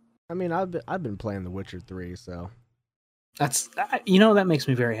Slayer. I mean, I've been playing The Witcher 3, so That's that makes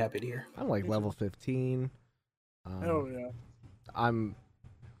me very happy to hear. I'm like level 15. Oh yeah. I'm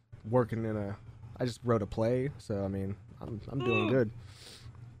working I just wrote a play, so I mean, I'm doing good.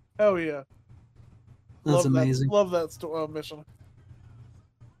 Oh yeah. That's amazing. Love that mission.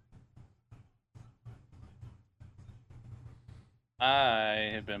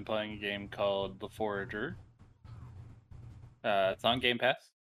 I have been playing a game called The Forager. It's on Game Pass.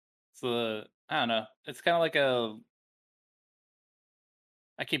 I don't know. It's kind of like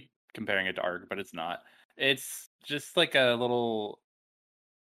I keep comparing it to Ark, but it's not. It's just like a little.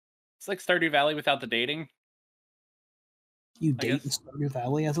 It's like Stardew Valley without the dating. You I date in guess. Stardew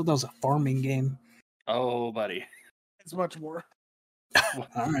Valley? I thought that was a farming game. Oh, buddy. It's much more.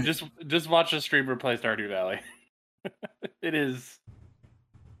 All right. Just watch a streamer play Stardew Valley. It is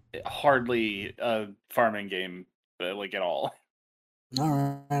hardly a farming game, like at all. All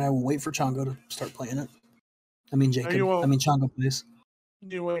right. I will wait for Chongo to start playing it. I mean, Jacob. you won't. I mean, Chongo, please.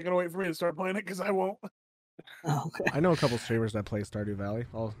 You ain't gonna wait for me to start playing it because I won't. Oh, okay. I know a couple streamers that play Stardew Valley.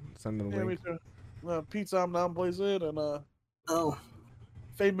 I'll send them a Yeah, me link. too. Pete Nom plays it, and Oh,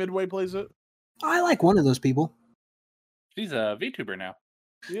 Faye Midway plays it. I like one of those people. She's a VTuber now.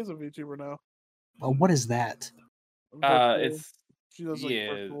 She is a VTuber now. Well, what is that? Virtual- It's she does like yeah.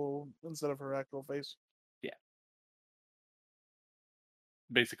 virtual instead of her actual face.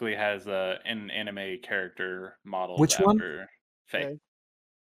 Basically has an anime character model. Which one? After Faye.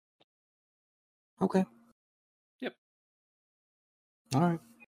 Okay. Okay. Yep. All right.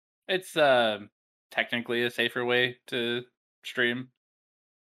 It's technically a safer way to stream.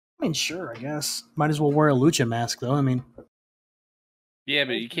 I mean, sure, I guess. Might as well wear a lucha mask, though. I mean, Yeah,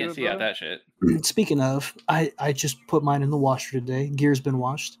 but Thank you can't you, see out brother. that shit. speaking of, I just put mine in the washer today. Gear's been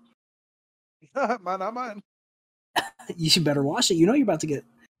washed. Not mine. You better wash it. You know you're going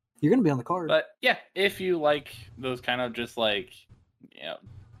to be on the card. But yeah, if you like those kind of just like,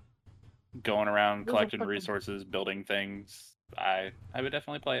 going around Those are collecting fucking- resources, building things, I would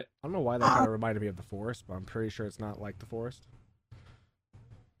definitely play it. I don't know why that kind of reminded me of The Forest, but I'm pretty sure it's not like The Forest.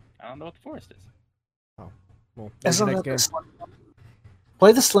 I don't know what the forest is. Well, what's That's the not next game?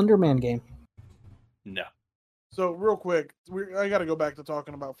 Play the Slender Man game. No. So real quick, I got to go back to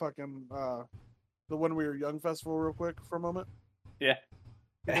talking about fucking the When We Were Young festival real quick for a moment. Yeah.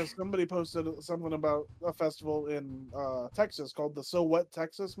 Because somebody posted something about a festival in Texas called the So What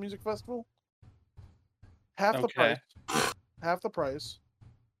Texas Music Festival. Half the price. Half the price.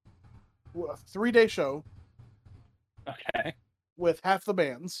 A 3-day show. Okay. With half the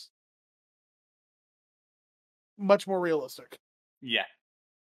bands. Much more realistic. Yeah.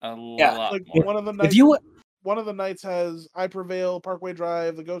 A lot like more. One of the nights. One of the nights has I Prevail, Parkway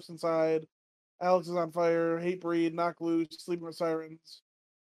Drive, The Ghost Inside, Alex is on Fire, Hate Breed, Knock Loose, Sleeping with Sirens.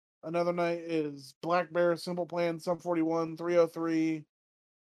 Another night is Black Bear, Simple Plan, Sum 41, 303.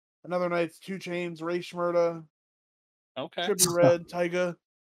 Another night's 2 Chainz, Ray Shmurda. Okay. Trippie Redd, Tyga.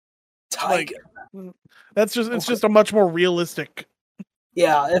 Tyga. That's just it's just a much more realistic.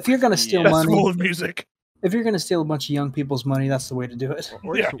 Yeah, if you're gonna steal money, festival of music. If you're gonna steal a bunch of young people's money, that's the way to do it.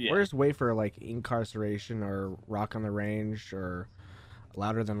 Or just wait for like Incarceration or Rock on the Range or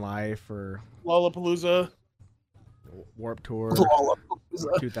Louder Than Life or Lollapalooza, Warped Tour,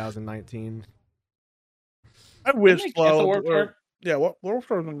 2019. I wish Warped Tour. Yeah, Warped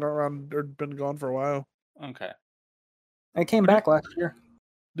Tour been gone for a while. Okay. It came back last year.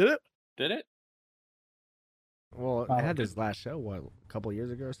 Did it? Did it? Well, it had this last show, a couple years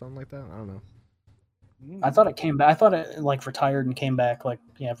ago or something like that? I don't know. I thought it came back. I thought it like retired and came back like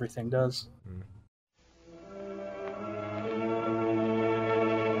everything does.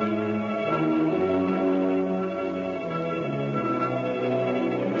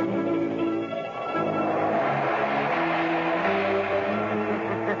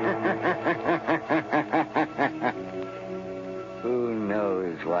 Who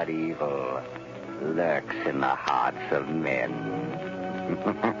knows what evil lurks in the hearts of men?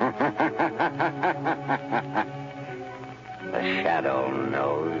 The shadow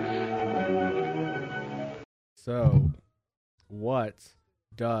knows. So, what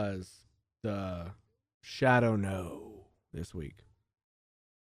does the shadow know this week?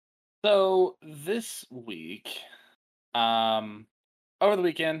 So this week, over the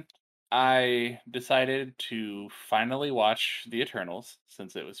weekend, I decided to finally watch The Eternals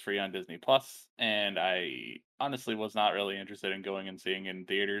since it was free on Disney Plus, and I honestly was not really interested in going and seeing it in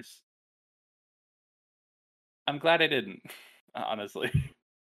theaters. I'm glad I didn't, honestly.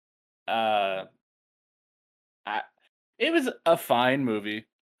 It was a fine movie,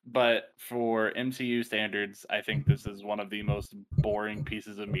 but for MCU standards, I think this is one of the most boring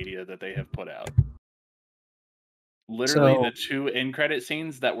pieces of media that they have put out. Literally, the 2 end credit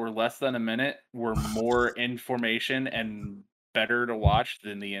scenes that were less than a minute were more information and better to watch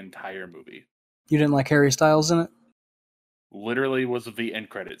than the entire movie. You didn't like Harry Styles in it? Literally was the end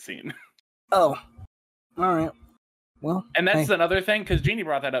credit scene. Oh, all right. Well, and that's another thing, because Jeannie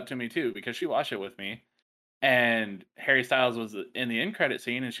brought that up to me too, because she watched it with me, and Harry Styles was in the end credit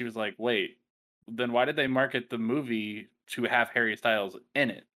scene, and she was like, "Wait, then why did they market the movie to have Harry Styles in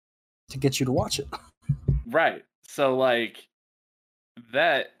it? To get you to watch it." Right. So, like,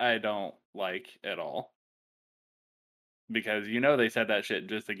 that I don't like at all. Because, they said that shit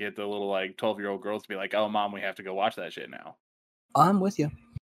just to get the little, 12-year-old girls to be like, "Oh, Mom, we have to go watch that shit now." I'm with you.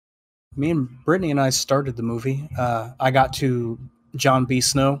 Me and Brittany and I started the movie. I got to Jon B.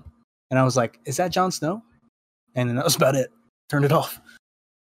 Snow, and I was like, "Is that Jon Snow?" And then that was about it. Turned it off.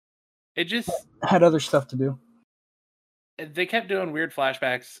 It just had other stuff to do. They kept doing weird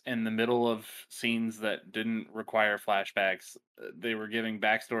flashbacks in the middle of scenes that didn't require flashbacks. They were giving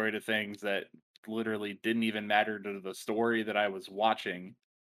backstory to things that literally didn't even matter to the story that I was watching.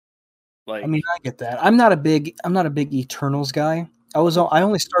 I mean, I get that. I'm not a big Eternals guy. I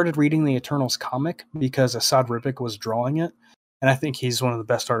only started reading the Eternals comic because Asad Ribic was drawing it, and I think he's one of the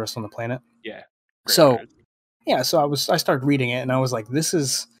best artists on the planet. Yeah. So, I started reading it, and I was like, this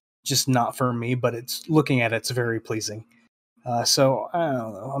is just not for me, but it's looking at it's very pleasing. So I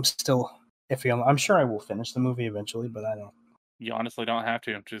don't know. I'm still iffy on. I'm sure I will finish the movie eventually, but I don't. You honestly don't have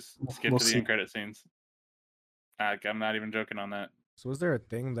to. Just skip to the end credit scenes. I'm not even joking on that. So was there a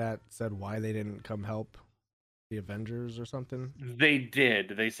thing that said why they didn't come help the Avengers or something? They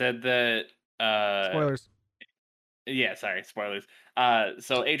did. They said that. Spoilers. Yeah, sorry, spoilers.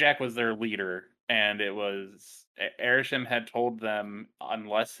 So Ajax was their leader, and it was Arishem had told them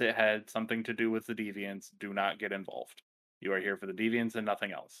unless it had something to do with the Deviants, do not get involved. You are here for the Deviants and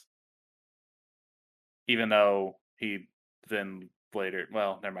nothing else. Even though he then later,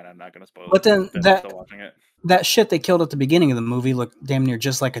 well, never mind. I'm not going to spoil it. But then I'm still watching it. That shit they killed at the beginning of the movie looked damn near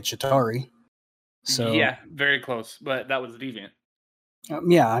just like a Chitauri. So yeah, very close. But that was the Deviant.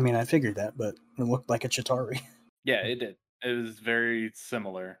 Yeah, I mean, I figured that, but it looked like a Chitauri. Yeah, it did. It was very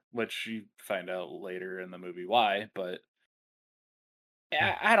similar, which you find out later in the movie why, but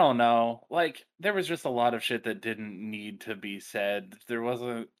I don't know. Like, there was just a lot of shit that didn't need to be said. There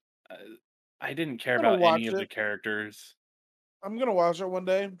wasn't. Uh, I didn't care I'm gonna about any watch of the it. characters. I'm gonna watch it one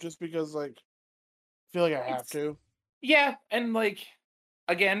day just because, like, I feel like I have It's to. Yeah, and like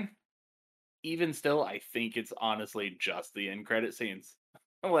again, even still, I think it's honestly just the end credit scenes.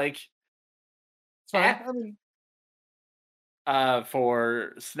 Like, It's fine. eh, I mean,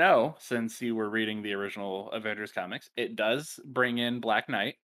 for Snow, since you were reading the original Avengers comics, it does bring in Black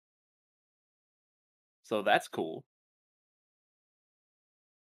Knight, so that's cool.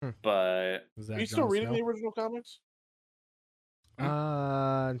 But Is are that you still Jon reading Snow? the original comics?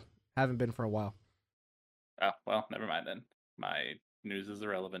 Haven't been for a while. oh well, never mind then. My news is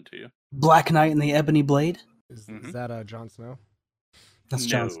irrelevant to you. Black Knight and the Ebony Blade. Is Mhm. that Jon Snow? That's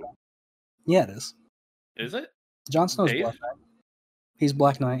Jon No, Snow. Yeah, it is. is it? Jon Snow's Dave? Black Knight. He's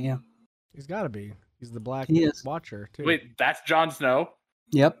Black Knight. Yeah, He's got to be. He's the Black he is. Watcher too. Wait, that's Jon Snow.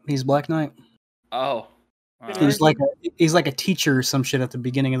 Yep, he's Black Knight. Oh, He's like a teacher or some shit at the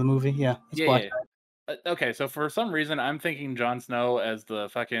beginning of the movie. Yeah, it's yeah, Black yeah. Knight. Okay, so for some reason, I'm thinking Jon Snow as the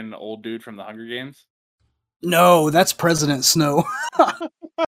fucking old dude from the Hunger Games. No, that's President Snow.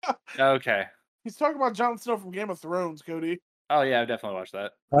 Okay. He's talking about Jon Snow from Game of Thrones, Cody. Oh yeah, I've definitely watched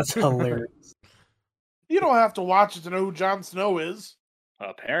that. That's hilarious. You don't have to watch it to know who Jon Snow is.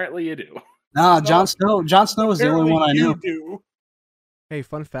 Apparently, you do. Nah, No, Jon Snow. Jon Snow is the only Apparently one I you knew. do. Hey,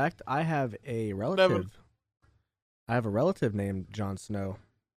 fun fact: I have a relative. I have a relative named Jon Snow.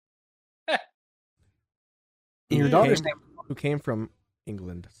 Your who daughter's came- name. who came from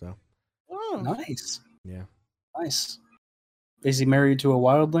England. So Oh, Nice. yeah, Nice. Is he married to a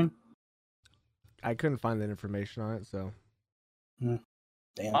wildling? I couldn't find that information on it. So Damn.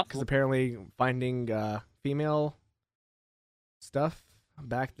 because apparently finding female stuff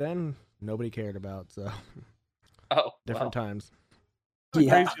back then nobody cared about. So Oh, different well. times. it's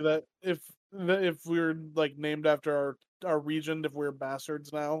Yeah. crazy that if we were like named after our region, if we we're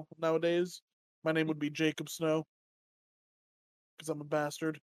bastards nowadays, my name would be Jacob Snow because I'm a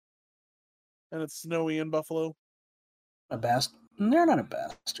bastard, and it's snowy in Buffalo. A bastard. They're not a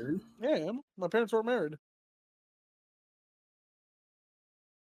bastard. Yeah, I am. My parents weren't married.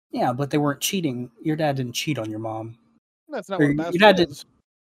 Yeah, but they weren't cheating. Your dad didn't cheat on your mom. That's not Or what a your bastard dad did- is.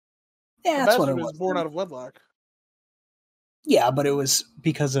 Yeah, A that's what it bastard was. is born out of wedlock. Yeah, but it was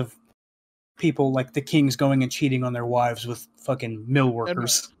because of people like the kings going and cheating on their wives with fucking mill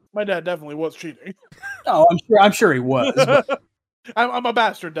workers. My dad definitely was cheating. Oh, I'm sure he was. But I'm a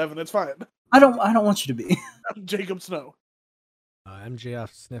bastard, Devin. It's fine. I don't want you to be. I'm Jacob Snow.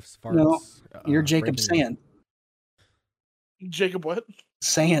 MJF sniffs farts. No, You're Jacob breaking- Sand. Jacob what?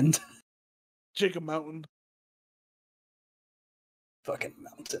 Sand. Jacob Mountain. Fucking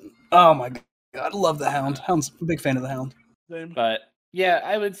mountain. Oh my god, I love the Hound. Hound's a big fan of the Hound. Same. But yeah,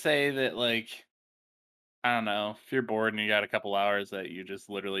 I would say that like I don't know, if you're bored and you got a couple hours that you just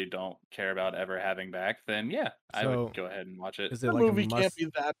literally don't care about ever having back, then yeah, I So, would go ahead and watch it. Is it The like movie a can't must? be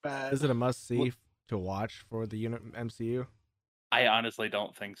that bad. Is it a must see to watch for the MCU? I honestly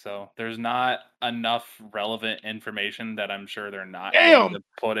don't think so. There's not enough relevant information that I'm sure they're not going to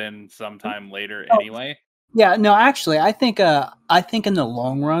put in sometime later Oh. anyway. Yeah, no, actually, I think in the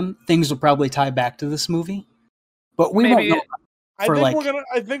long run things will probably tie back to this movie, but we won't Maybe know. I for, think like, we're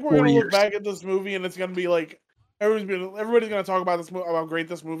 4 gonna look years. back at this movie and it's gonna be like everybody's gonna talk about this how great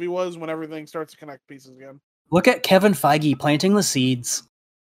this movie was when everything starts to connect pieces again. Look at Kevin Feige planting the seeds.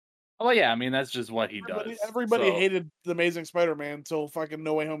 Well, yeah, I mean that's just what he does. Everybody so- hated the Amazing Spider-Man until fucking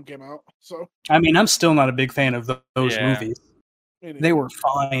No Way Home came out. So I mean, I'm still not a big fan of those Yeah. movies. They were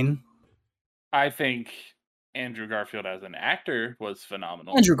fine. I think Andrew Garfield as an actor was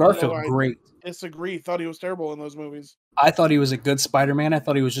phenomenal. Andrew Garfield, I- great. disagree. Thought he was terrible in those movies. I thought he was a good Spider-Man. I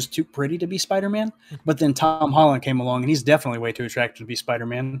thought he was just too pretty to be Spider-Man. But then Tom Holland came along, and he's definitely way too attractive to be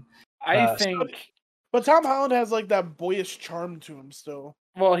Spider-Man. I think. But Tom Holland has like that boyish charm to him still.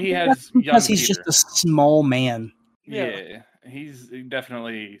 Well, he has That's young because he's Peter. just a small man. Yeah, he's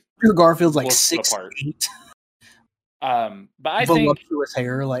definitely Andrew Garfield's like looks the 6'8", part. But I think voluptuous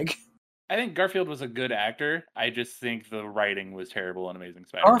hair. Like Garfield was a good actor. I just think the writing was terrible in Amazing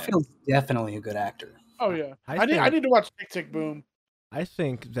Spider-Man. Garfield's definitely a good actor. Oh yeah, I I think- need to watch Tick Tick Boom. I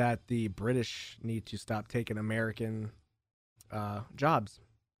think that the British need to stop taking American jobs.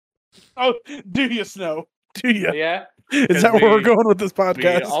 Oh, do you Snow? Do you? Yeah. Is that where we're going with this We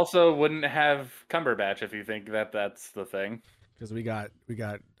podcast? also wouldn't have Cumberbatch if you think that that's the thing. Because we got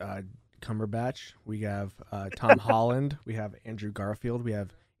Cumberbatch, we have Tom Holland, we have Andrew Garfield, we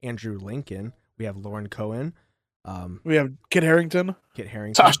have Andrew Lincoln, we have Lauren Cohen, We have Kit Harington. Kit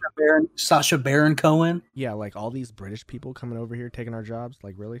Harington. Sacha Baron Cohen. Yeah, like all these British people coming over here taking our jobs.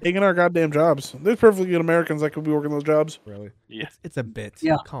 Like, really? Taking our goddamn jobs. There's perfectly good Americans that could be working those jobs. Really? Yeah. It's a bit.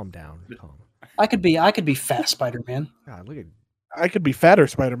 Yeah. Calm down. Calm. I could be fat Spider-Man. God, look at. I could be fatter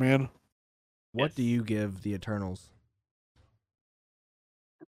Spider-Man. What do you give the Eternals?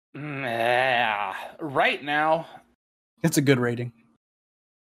 Right now, It's a good rating.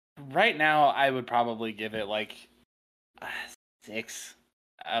 I would probably give it like 6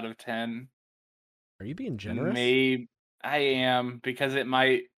 out of 10. Are you being generous? Maybe I am, because it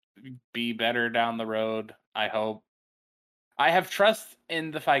might be better down the road. I hope. I have trust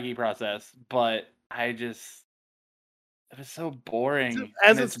in the Feige process, but it was so boring.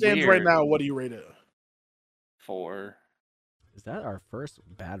 As and it it's stands weird. right now, what do you rate it? 4. Is that our first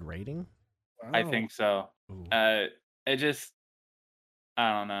bad rating? I think so. Ooh. It just,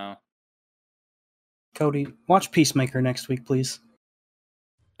 I don't know. Cody, watch Peacemaker next week, please.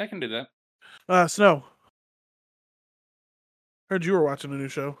 I can do that. Snow. Heard you were watching a new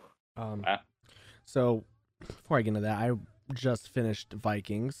show. So before I get into that, I just finished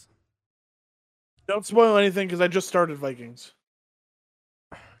Vikings. Don't spoil anything because I just started Vikings.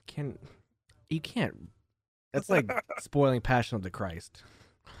 You can't. That's like spoiling Passion of the Christ.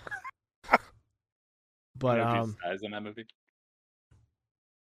 But Jesus dies in that movie.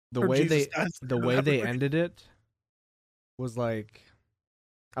 the Or way Jesus dies the in way that they movie. ended it was like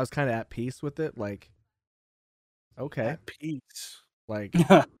I was kind of at peace with it. Like, okay, At peace. like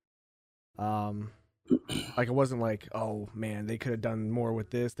like it wasn't like, oh man, they could have done more with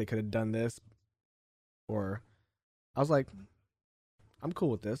this. They could have done this, or I was like, I'm cool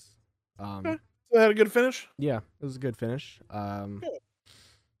with this. Okay. So they had a good finish. Yeah, it was a good finish.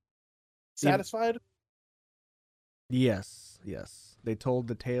 Satisfied. Yes. They told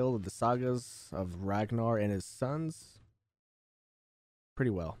the tale of the sagas of Ragnar and his sons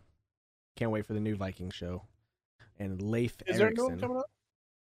pretty well. Can't wait for the new Viking show. And Leif Is there a new one Erikson. coming up?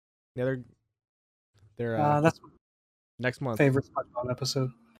 Yeah, they're That's my next month. favorite SpongeBob episode.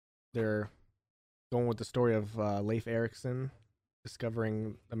 They're going with the story of Leif Erikson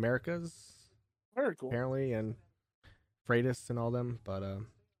discovering Americas, Very cool. apparently, and Freitas and all them. But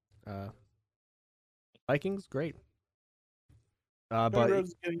Vikings, great. But But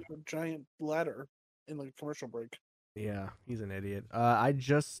Rhodes getting a giant ladder in like a commercial break. yeah, he's an idiot. I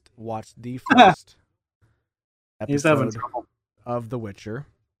just watched the first He's having episode trouble. of The Witcher.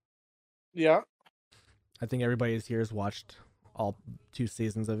 Yeah. I think everybody here has watched all 2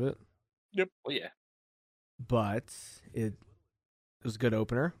 seasons of it, Well, yeah. but it was a good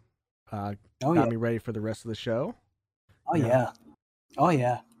opener. Oh Got yeah. me ready for the rest of the show. Oh Yeah. yeah. Oh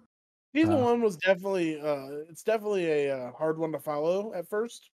yeah. Season 1 was definitely it's definitely a hard one to follow at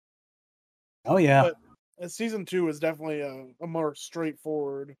first. Oh yeah. But season 2 is definitely a more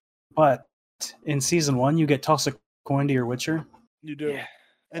straightforward. But in season 1, you get toss a coin to your Witcher. You do. Yeah.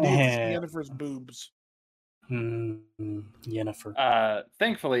 And you get to see Yeah. Yennefer's boobs. Yennefer.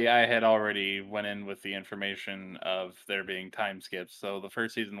 Thankfully, I had already went in with the information of there being time skips, so the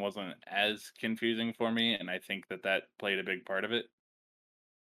first season wasn't as confusing for me, and I think that played a big part of it.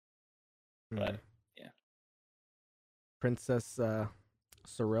 But yeah, Princess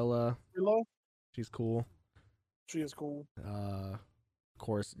Cirilla, Hello? she's cool. She is cool. Of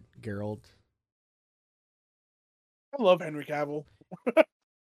course, Geralt. I love Henry Cavill.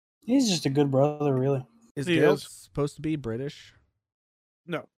 He's just a good brother, really. Is He Geralt is. supposed to be British?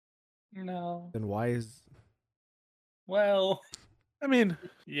 No. no, Then why is well, I mean,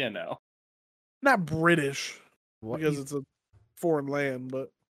 not British what because it's a foreign land,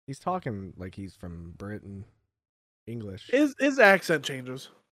 but he's talking like he's from Britain, English? his accent changes.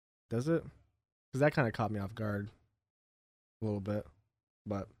 Does it? Because that kind of caught me off guard a little bit.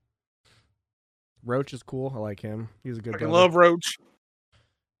 But Roach is cool. I like him. He's a good I brother. love Roach.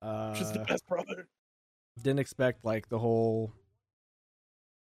 Just the Uh, best brother. didn't expect like the whole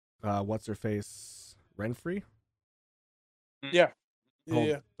what's her face Renfrey. Yeah. The whole,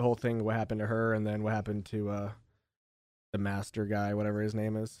 Yeah. the whole thing, what happened to her, and then what happened to the master guy, whatever his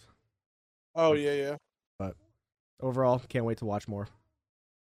name is. Oh yeah. But overall, can't wait to watch more.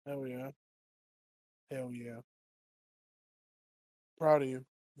 Hell yeah. Proud of you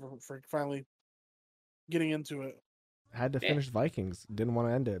for finally getting into it. I had to Yeah. finish Vikings. Didn't want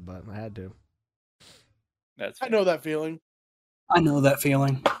to end it, but I had to. that's I know that feeling. I know that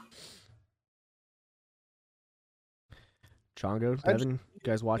feeling. Chongo, I Devin, you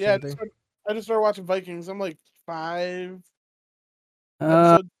guys watch Yeah, anything? I just started watching Vikings. I'm like 5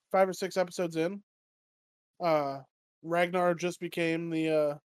 Uh, or 6 episodes in. Ragnar just became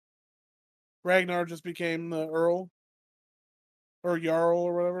the Ragnar just became the Earl or Jarl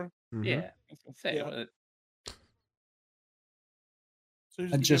or whatever. Mhm. Yeah, I was gonna say. Yeah. So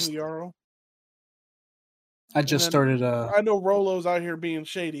he I just became just- the Jarl. I just then- started. I know Rolo's out here being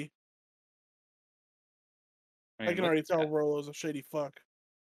shady. I can already tell Rolo's a shady fuck.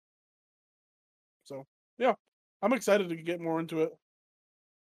 So yeah, I'm excited to get more into it.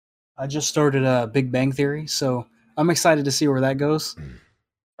 I just started Big Bang Theory, so I'm excited to see where that goes.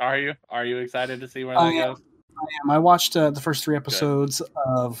 Are you? Are you excited to see where I that am. goes? I watched the first 3 episodes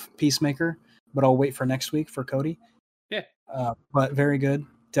of Peacemaker, but I'll wait for next week for Cody. Yeah. But very good.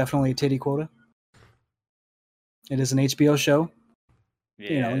 Definitely a titty quota. It is an HBO show. Yeah.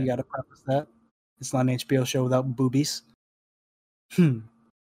 You know, you got to preface that. It's not an HBO show without boobies.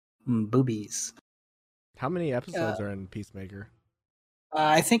 Boobies. How many episodes are in Peacemaker?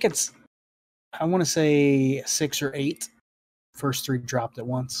 I think it's, I want to say 6 or 8. First 3 dropped at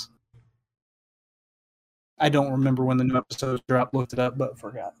once. I don't remember when the new episodes dropped, looked it up, but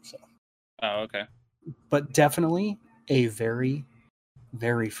forgot. So. Oh, okay. But definitely a very,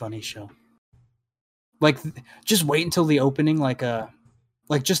 very funny show. Like, just wait until the opening, like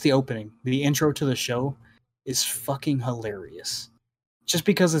just the opening. The intro to the show is fucking hilarious. Just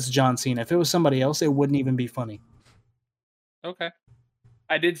because it's John Cena. If it was somebody else, it wouldn't even be funny. Okay.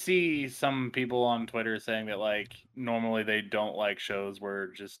 I did see some people on Twitter saying that like normally they don't like shows where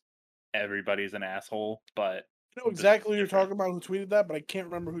just everybody's an asshole, but I know exactly who you're talking about who tweeted that, but I can't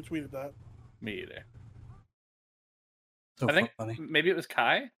remember who tweeted that. me either. So I think funny. maybe it was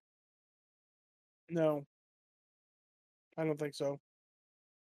Kai. No, I don't think so.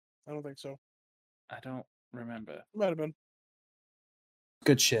 I don't remember. Might have been.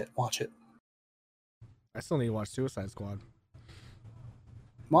 Good shit. Watch it. I still need to watch Suicide Squad.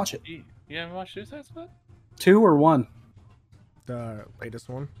 Watch it. You haven't watched Suicide Squad? 2 or 1? The latest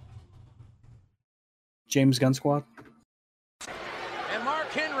one. James Gunn Squad. And Mark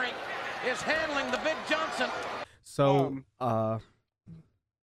Henry is handling the Big Johnson. So,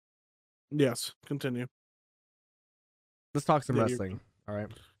 Yes, continue. let's talk some Yeah, wrestling. All right.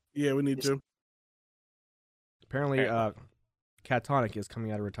 Yeah, we need to. Apparently, Catonic is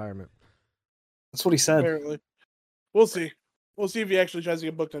coming out of retirement. That's what he said. Apparently. We'll see. We'll see if he actually tries to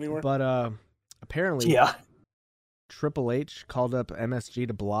get booked anywhere. But apparently, Yeah. Triple H called up MSG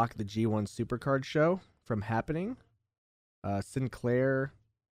to block the G1 Supercard show from happening. Sinclair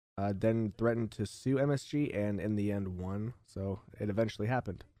then threatened to sue MSG and in the end won. So it eventually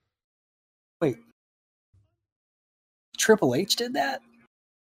happened. Wait. Triple H did that?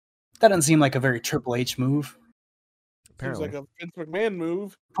 That doesn't seem like a very Triple H move. Seems Apparently. like a Vince McMahon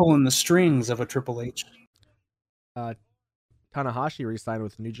move. Pulling the strings of a Triple H. Tanahashi re-signed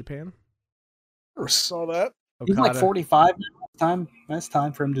with New Japan. Saw that. He's like 45 now. That's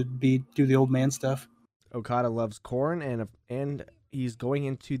time for him to do the old man stuff. Okada loves Korn and he's going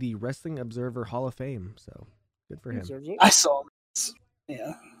into the Wrestling Observer Hall of Fame. So good for him. I saw this.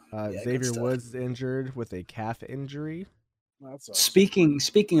 Yeah. Yeah, good Xavier stuff. Woods is injured with a calf injury.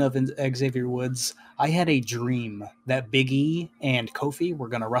 Speaking of Xavier Woods, I had a dream that Big E and Kofi were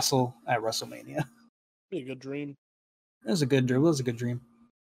going to wrestle at WrestleMania. Be a good dream. It was a good dream.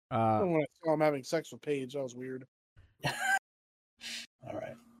 When I saw him having sex with Paige, that was weird. All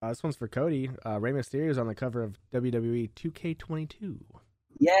right. This one's for Cody. Rey Mysterio is on the cover of WWE 2K22.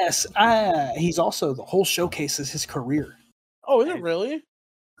 Yes. He's also, the whole showcases his career. Oh, is it really?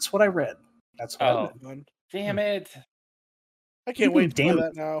 That's what I read. That's what I read. Damn it. I can't wait to play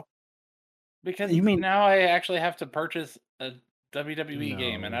that now. Because You mean- now I actually have to purchase a WWE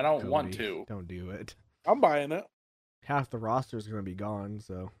game, and I don't want Cody, to. Don't do it. I'm buying it. Half the roster is going to be gone,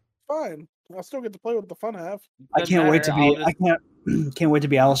 so. Fine. I'll still get to play with the fun half. I can't wait to be. I'll just- Can't wait to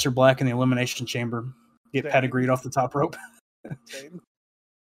be Aleister Black in the Elimination Chamber. Get Same. pedigreed off the top rope. Same.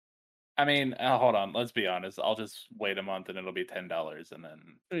 I mean, hold on. Let's be honest. I'll just wait a month, and it'll be $10, and then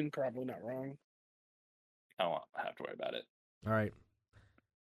I mean, probably not wrong. I won't have to worry about it. All right.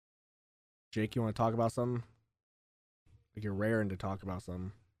 Jake, you want to talk about something? Like you're raring to talk about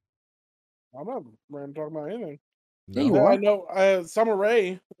something. I'm not ready to talk about anything. Yeah, you No? are. I know Summer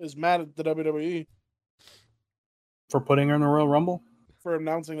Rae is mad at the WWE For putting her in the Royal Rumble. for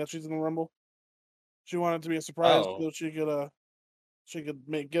announcing that she's in the Rumble. She wanted it to be a surprise Oh. so she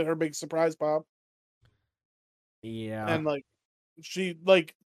could get her big surprise pop. Yeah. And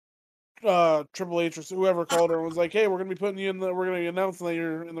Triple H or whoever called her and was like, "Hey, we're gonna be putting you in we're gonna be announcing that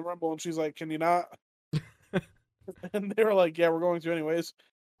you're in the Rumble," and she's like, "Can you not?" And they were like, "Yeah, we're going to anyways."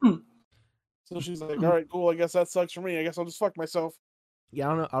 So she's like, "All right, cool. I guess that sucks for me. I guess I'll just fuck myself." Yeah,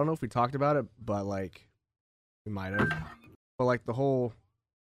 I don't know if we talked about it, but like we might have. But like the whole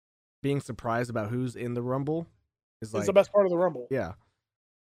being surprised about who's in the Rumble is It's the best part of the Rumble. Yeah.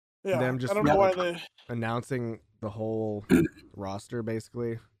 Yeah. Them just I don't know why they announcing the whole roster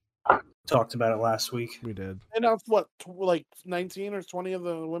basically. Talked about it last week. We did. announced what, like 19 or 20 of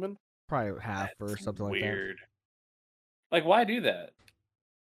the women. Probably half or something like that. Weird. Like, why do that?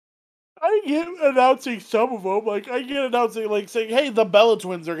 I get announcing some of them. Like, I get announcing, like, saying, hey, the Bella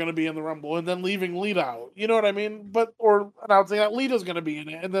Twins are going to be in the Rumble, and then leaving Lita out. You know what I mean? Or announcing that Lita's going to be in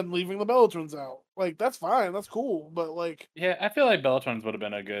it, and then leaving the Bella Twins out. Like, that's fine. That's cool. But, like... Yeah, I feel like Bella Twins would have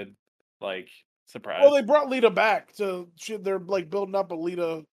been a good, like, surprise. Well, they brought Lita back they're, like, building up a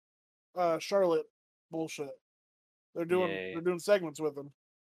Lita, Charlotte bullshit. They're doing segments with them.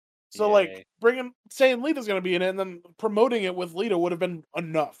 So, like, saying Lita's going to be in it, and then promoting it with Lita would have been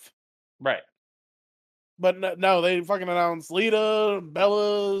enough. Right. But no, they fucking announced Lita,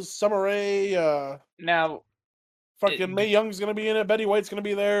 Bella, Summer Rae, now fucking Mae Young's gonna be in it, Betty White's gonna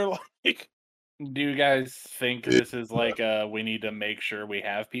be there. Like, do you guys think this is like we need to make sure we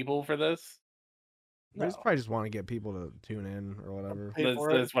have people for this? They probably just want to get people to tune in or whatever.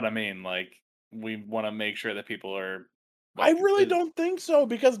 That's what I mean. Like, we want to make sure that people are. Like, I really don't think so,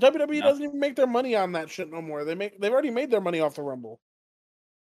 because WWE doesn't even make their money on that shit no more. They've already made their money off the Rumble.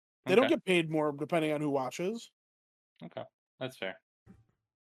 They don't get paid more depending on who watches. Okay, that's fair.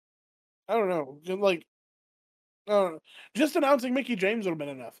 I don't know. Like, I don't know. Just announcing Mickie James would have been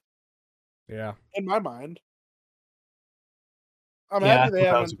enough. Yeah. In my mind. I'm happy they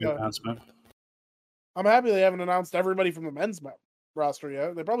haven't. That was a good announcement. I'm happy they haven't announced everybody from the men's roster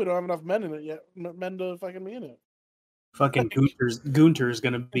yet. They probably don't have enough men in it yet. Men to fucking be in it. Fucking Gunther's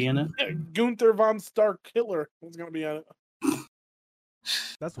gonna be in it. Gunther von Stark Hitler is gonna be in it.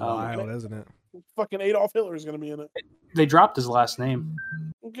 That's wild, isn't it? Fucking Adolf Hitler is gonna be in it. They dropped his last name.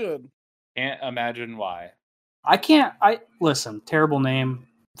 Good. Can't imagine why. Listen, terrible name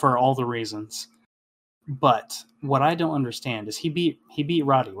for all the reasons. But what I don't understand is he beat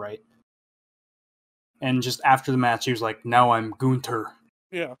Roddy, right? And just after the match, he was like, "Now I'm Gunther."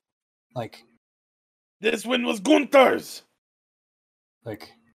 Yeah. Like, this win was Gunther's.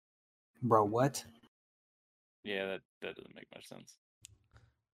 Like, bro, what? Yeah, that doesn't make much sense.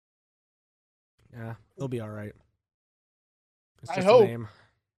 Yeah, he'll be all right. It's I just hope. a name.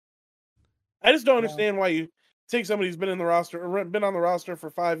 I just don't understand why you take somebody who's been in the roster or been on the roster for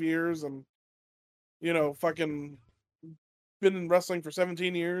 5 years and, you know, fucking been in wrestling for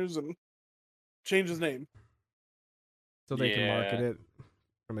 17 years and change his name. So they can market it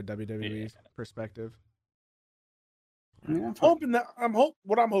from a WWE perspective. Yeah,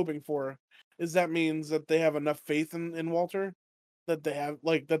 what I'm hoping for is that means that they have enough faith in Walter that they have,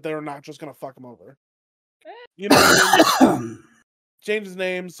 like, that they're not just gonna fuck him over. You know what I mean? Change his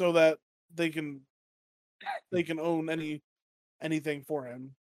name so that they can own anything for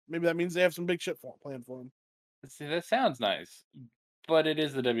him. Maybe that means they have some big shit planned for him. See, that sounds nice, but it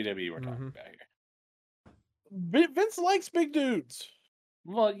is the WWE we're talking about here. Vince likes big dudes.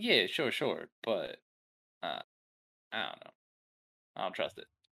 Well, yeah, sure, but I don't know. I don't trust it.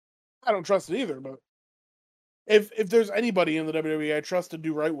 I don't trust it either, but if there's anybody in the WWE I trust to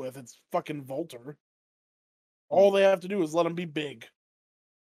do right with, it's fucking Walter. All they have to do is let him be big.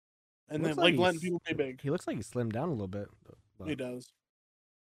 And then, like, letting people be big. He looks like he slimmed down a little bit. But... He does.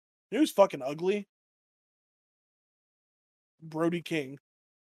 He was fucking ugly. Brody King.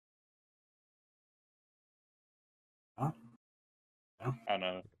 Huh? I don't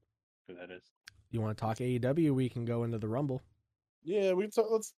know who that is. You want to talk AEW? We can go into the Rumble. Yeah, let's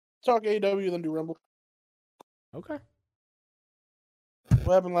talk AEW then do Rumble. Okay.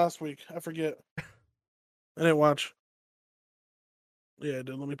 What happened last week? I forget. I didn't watch. Yeah, I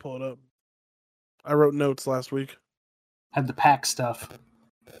did. Let me pull it up. I wrote notes last week. Had the Pac stuff.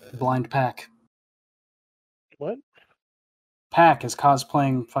 Blind Pac. What? Pac is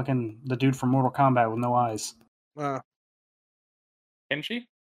cosplaying fucking the dude from Mortal Kombat with no eyes. Kenshi?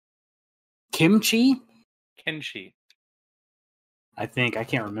 Kimchi? Kenshi. I think. I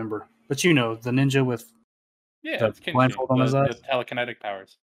can't remember. But you know, the ninja with the it's blindfold on his eyes. The telekinetic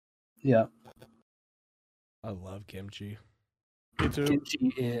powers. Yeah. I love kimchi. Me too.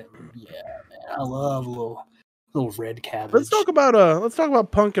 Kimchi, yeah, man. I love a little red cabbage. Let's talk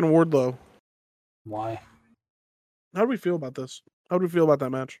about Punk and Wardlow. Why? How do we feel about this? How do we feel about that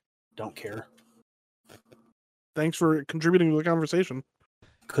match? Don't care. Thanks for contributing to the conversation.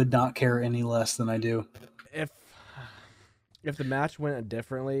 Could not care any less than I do. If the match went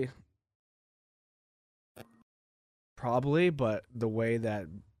differently, probably, but the way that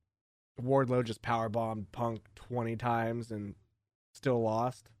Wardlow just powerbombed Punk 20 times and still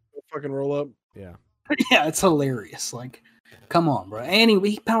lost. Fucking roll up. Yeah. Yeah, it's hilarious. Like, Come on, bro. And he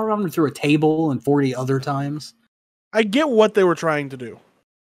powerbombed him through a table and 40 other times. I get what they were trying to do.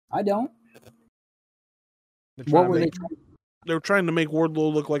 I don't. They're What trying were to they make- trying? They were trying to make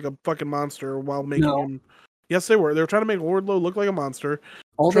Wardlow look like a fucking monster while making No. him. Yes, they were. They were trying to make Wardlow look like a monster.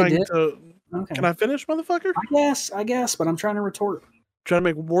 All they Trying did. to. Okay. Can I finish, motherfucker? I guess, but I'm trying to retort. Trying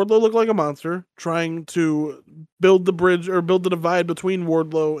to make Wardlow look like a monster. Trying to build the bridge or build the divide between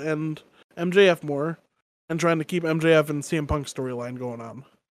Wardlow and MJF more, and trying to keep MJF and CM Punk storyline going on.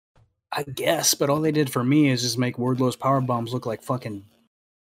 I guess, but all they did for me is just make Wardlow's power bombs look like fucking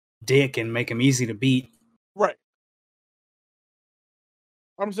dick and make him easy to beat. Right.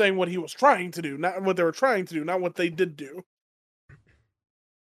 I'm saying what he was trying to do, not what they were trying to do, not what they did do.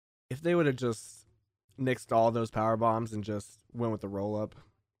 If they would have just nixed all those power bombs and just went with the roll up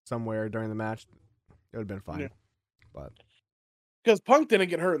somewhere during the match, it would have been fine. Yeah. But Because Punk didn't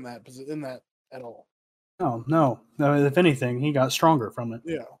get hurt in that at all. No. If anything, he got stronger from it.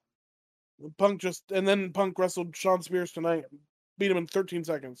 Yeah. Punk wrestled Sean Spears tonight, beat him in 13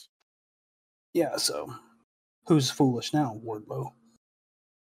 seconds. Yeah, so who's foolish now, Wardlow?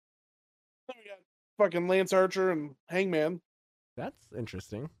 Then we got fucking Lance Archer and Hangman. that's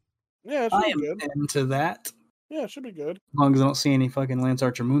interesting. Yeah, it I should am be good. into that. Yeah, it should be good. As long as I don't see any fucking Lance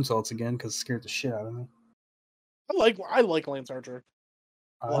Archer moonsaults again, because it scared the shit out of me. I like Lance Archer.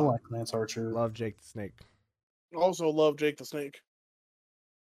 I Wow. like Lance Archer. Love Jake the Snake. Also love Jake the Snake.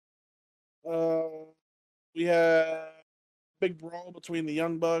 We had big brawl between the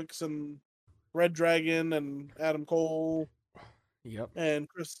Young Bucks and Red Dragon and Adam Cole Yep. and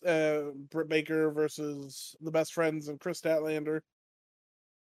Britt Baker versus the Best Friends and Chris Statlander,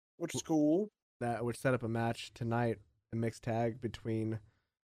 which is cool. That would set up a match tonight, a mixed tag between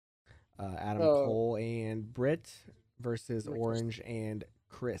Adam Uh, Cole and Britt versus Orange and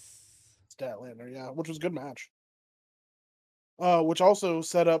Chris. Statlander, yeah, which was a good match. Which also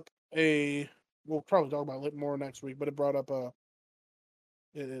set up we'll probably talk about it more next week, but it brought up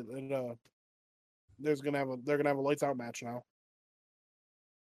they're gonna have a lights out match now.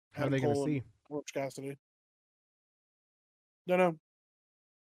 How are they going to Cole and see? Orange Cassidy. Don't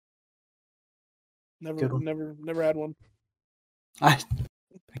know. Good one. Never had one. I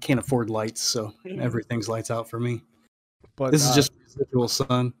can't afford lights, so everything's lights out for me. But This is just residual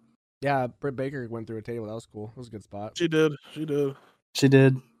sun. yeah, Britt Baker went through a table. That was cool. That was a good spot. She did. She did. She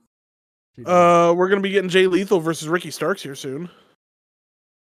did. We're gonna be getting Jay Lethal versus Ricky Starks here soon.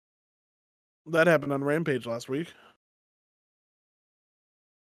 That happened on Rampage last week.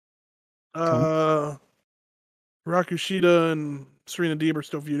 Rakushita and Serena Deeb are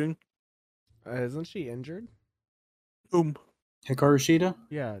still feuding. Isn't she injured? Boom. Hikaru Shida?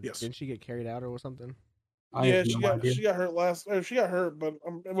 Yeah. Yes. Didn't she get carried out or something? I Yeah, have no idea. she got hurt she got hurt, but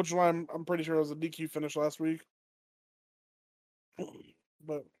which is why I'm pretty sure it was a DQ finish last week.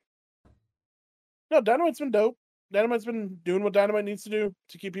 But no, Dynamite's been dope. Dynamite's been doing what Dynamite needs to do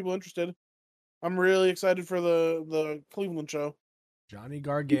to keep people interested. I'm really excited for the Cleveland show. Johnny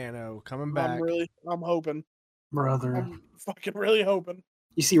Gargano coming back. I'm hoping. Brother. I'm fucking really hoping.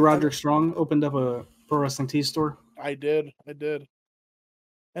 You see Roderick Strong opened up a Pro Wrestling Tees store? I did. And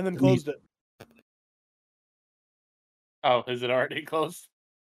then The closed it. Oh, is it already closed?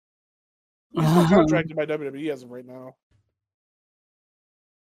 He's not contracted by WWE as of right now.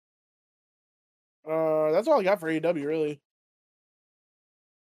 That's all I got for AEW, really.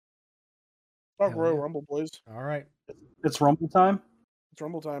 Talk Hell Royal yeah. Rumble, boys. All right. It's Rumble time? It's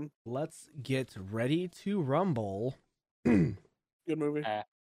Rumble time. Let's get ready to rumble. Good movie.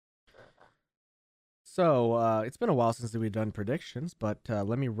 So, it's been a while since we've done predictions, but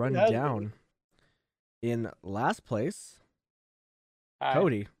let me run has down. In last place, Hi.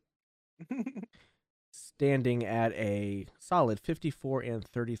 Cody, standing at a solid 54 and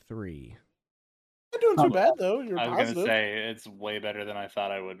 33. Not doing too bad though. You're I was positive. gonna say it's way better than I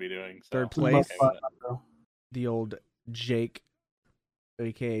thought I would be doing. So Third I'm place. okay with it. The old Jake,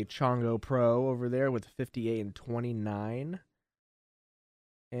 aka Chongo Pro, over there with 58 and 29.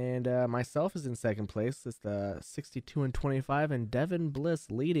 And myself is in second place. It's the 62 and 25, and Devin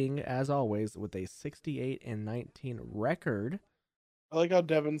Bliss leading as always with a 68 and 19 record. I like how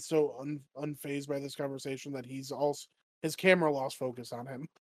Devin's so unfazed by this conversation that his camera lost focus on him.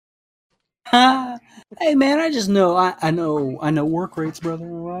 Hey man, I just know I know work rates, brother,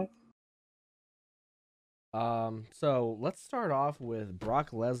 all right? So let's start off with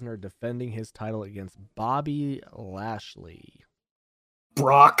Brock Lesnar defending his title against Bobby Lashley.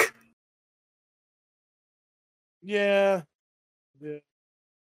 Brock. Yeah.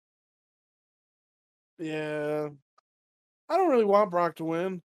 I don't really want Brock to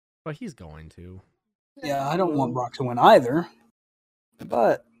win. But he's going to. Yeah, I don't want Brock to win either,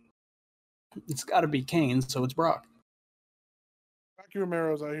 but it's got to be Kane, so it's Brock. Rocky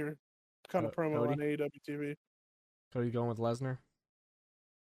Romero's out here. Kind of promo Cody? on AEW TV. Cody going with Lesnar?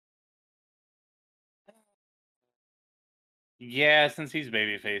 Yeah, since he's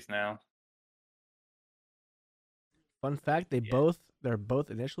babyface now. Fun fact: their both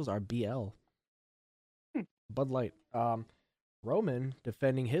initials are BL. Bud Light. Roman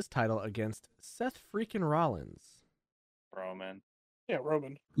defending his title against Seth freaking Rollins. Roman. Yeah,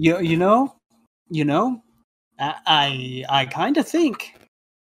 Roman. You know, I kind of think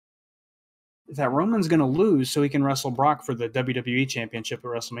that Roman's going to lose so he can wrestle Brock for the WWE Championship at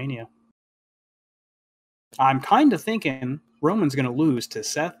WrestleMania. I'm kind of thinking Roman's going to lose to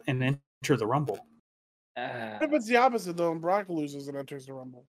Seth and enter the Rumble. What if it's the opposite, though, and Brock loses and enters the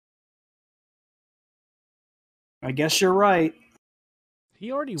Rumble? I guess you're right.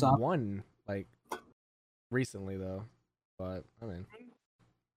 He already won, like, recently, though. But, I mean...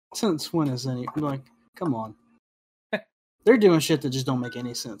 Since when is any... Like, come on. They're doing shit that just don't make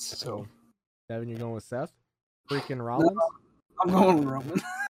any sense, so... Devin, you're going with Seth? Freaking Rollins? No, I'm going with Roman.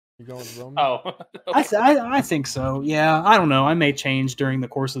 You're going with Roman? Oh. Okay. I think so, yeah. I don't know. I may change during the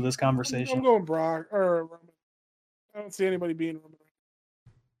course of this conversation. I'm going Brock, or Roman. I don't see anybody being Roman.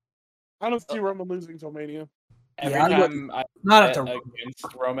 I don't see Roman losing till Mania. Every Yeah, time I not bet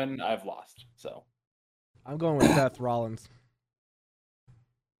against Roman, I've lost. So I'm going with Seth Rollins.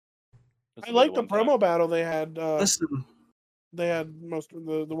 I like the promo battle they had. Listen, they had most of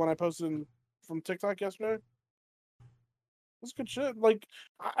the one I posted from TikTok yesterday. That's good shit. Like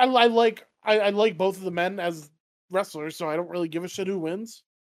I like both of the men as wrestlers, so I don't really give a shit who wins.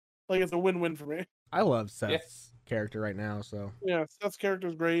 Like it's a win-win for me. I love Seth's character right now, so Yeah, Seth's character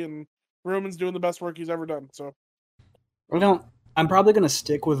is great, and Roman's doing the best work he's ever done. So I'm probably going to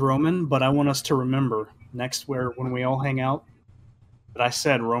stick with Roman, but I want us to remember when we all hang out that I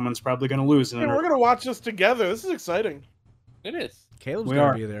said Roman's probably going to lose. Yeah, we're going to watch this together. This is exciting. It is. Caleb's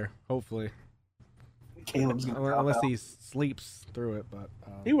going to be there, hopefully. Caleb's going to unless he sleeps through it, but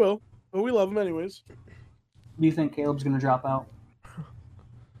he will. But we love him anyways. Do you think Caleb's going to drop out?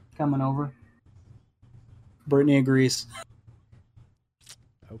 Coming over? Brittany agrees.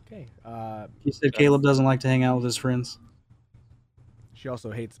 Okay. He said Caleb doesn't like to hang out with his friends. She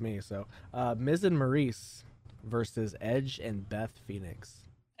also hates me, so Miz and Maurice versus Edge and Beth Phoenix.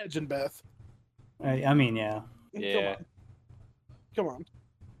 Edge and Beth. I mean, yeah. Yeah. Come on.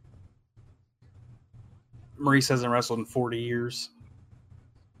 Maurice hasn't wrestled in 40 years.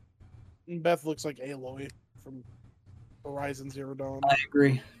 And Beth looks like Aloy from Horizon Zero Dawn. I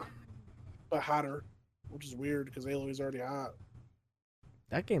agree. But hotter, which is weird because Aloy's already hot.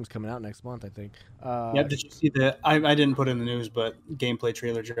 That game's coming out next month, I think. Yeah, did you see the... I didn't put in the news, but gameplay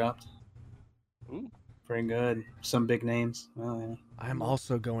trailer dropped. Ooh. Very good. Some big names. Oh, yeah. I'm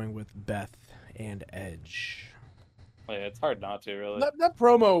also going with Beth and Edge. Yeah, it's hard not to, really. That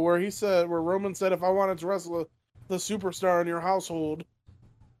promo where Roman said, if I wanted to wrestle the superstar in your household,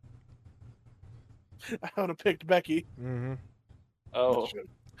 I would have picked Becky. Mm-hmm. Oh.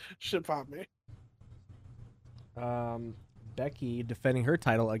 Shit popped me. Becky defending her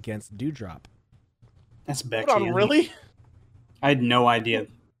title against Doudrop. That's Becky. Hold on, really? I had no idea.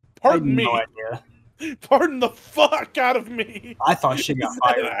 Pardon me. No idea. Pardon the fuck out of me. I thought she got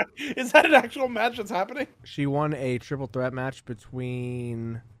fired. Is that an actual match that's happening? She won a triple threat match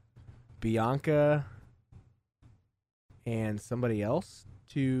between Bianca and somebody else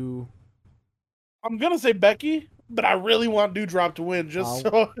to... I'm going to say Becky, but I really want Doudrop to win, just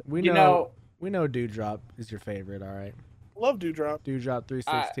so... We know Doudrop is your favorite, all right? Love Doudrop. Doudrop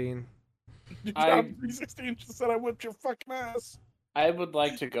 316. Doudrop 316 just said I whipped your fucking ass. I would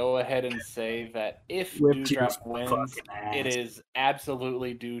like to go ahead and say that if Doudrop wins, it is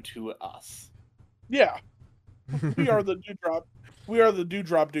absolutely due to us. Yeah. We are the Doudrop. We are the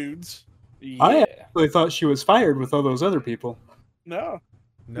Doudrop dudes. Yeah. I actually thought she was fired with all those other people. No.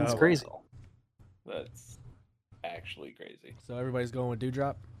 That's crazy. That's actually crazy. So everybody's going with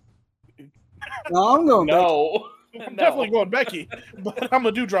Doudrop? No, I'm going No. I'm definitely going Becky, but I'm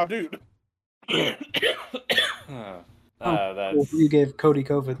a Doudrop dude. That's... You gave Cody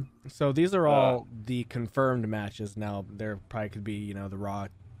COVID. So these are all the confirmed matches. Now there probably could be, the Raw,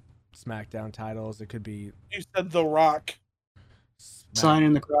 SmackDown titles. It could be. You said The Rock. Sign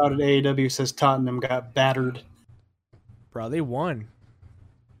in the crowd at AEW says Tottenham got battered. Bro, they won.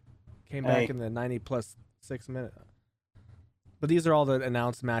 Came back in the 90+6 minute. But these are all the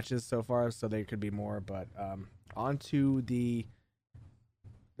announced matches so far, so there could be more. But on to the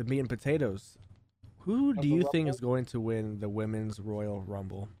meat and potatoes. Who do you think is going to win the Women's Royal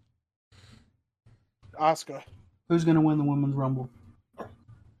Rumble? Asuka. Who's gonna win the women's rumble?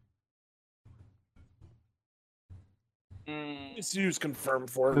 Let's use confirm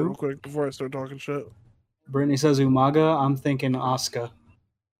for it Who? real quick before I start talking shit. Brittany says Umaga. I'm thinking Asuka.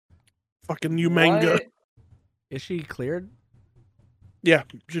 Fucking Umanga. What? Is she cleared? Yeah,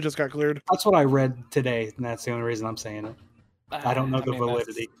 she just got cleared. That's what I read today, and that's the only reason I'm saying it. I don't know the mean, that's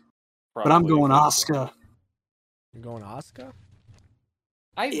validity, but I'm probably going physical. Asuka. You're going Asuka?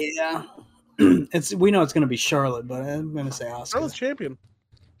 Yeah, we know it's gonna be Charlotte, but I'm gonna say Charlotte's Asuka. champion.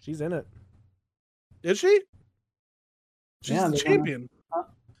 She's in it. Is she? She's Yeah, the they're gonna- champion.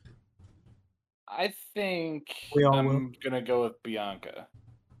 I think We all I'm gonna go with Bianca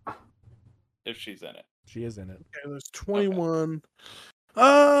if she's in it. She is in it. Okay, there's 21.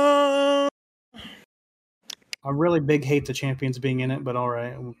 I really big hate the champions being in it, but all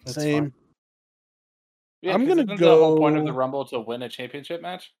right, that's Same. fine. Yeah, I'm 'cause gonna isn't the whole point of the go- Rumble to win a championship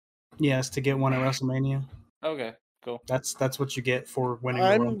match? Yes, to get one at WrestleMania. Okay, cool. That's what you get for winning the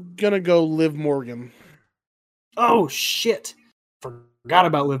Rumble. I'm gonna go Liv Morgan. Oh shit! Forgot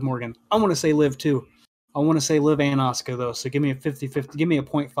about Liv Morgan. I want to say Liv too. I want to say Liv and Asuka though. So give me a 50-50. Give me a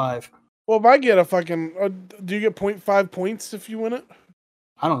 0.5. Well, if I get a fucking, do you get 0.5 points if you win it?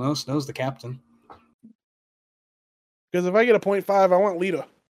 I don't know. Snow's the captain. Because if I get a 0.5, I want Lita.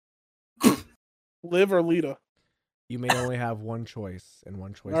 Liv or Lita. You may only have one choice, and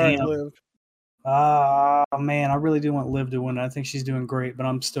one choice. All right, Damn. Liv. Man, I really do want Liv to win. I think she's doing great, but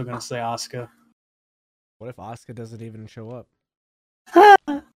I'm still gonna say Asuka. What if Asuka doesn't even show up?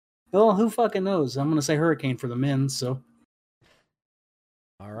 Well, who fucking knows? I'm gonna say Hurricane for the men. So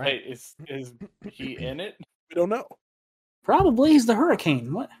All right. Hey, is he in it? We don't know. probably he's the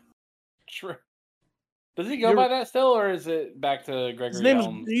Hurricane. What? True. Does he go You're- by that still, or is it back to Gregory His name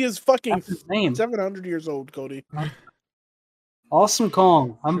Helms? is, he is fucking That's his name. 700 years old, Cody. Awesome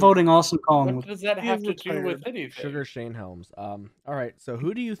Kong. I'm Sure. voting Awesome Kong. What does that He have is to do with retired. anything? Sugar Shane Helms. All right. So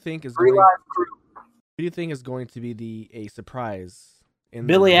who do you think is Free going? live crew. Who do you think is going to be a surprise in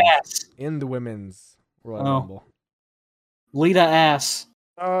Billy the Ass. in the women's Royal Oh. Rumble? Lita Ass.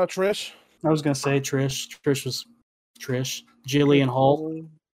 Trish. I was gonna say Trish. Trish was Trish. Jillian Hall.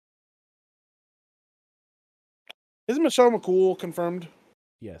 Isn't Michelle McCool confirmed?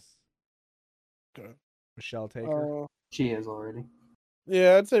 Yes. Okay. Michelle Taker. She is already.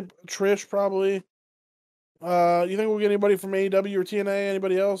 Yeah, I'd say Trish probably. You think we'll get anybody from AEW or TNA?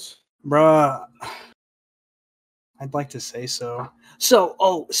 Anybody else? Bruh. I'd like to say so.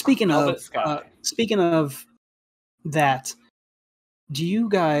 So, speaking Velvet of Sky. that,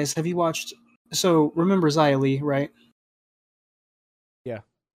 have you watched? So remember Xia Li, right? Yeah.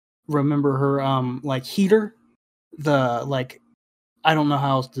 Remember her like heater, the like I don't know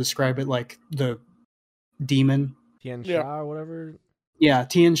how else to describe it, like the demon. Tian Yeah. Sha or whatever. Yeah,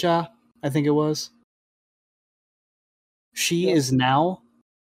 Tian Sha, I think it was. She Yeah. is now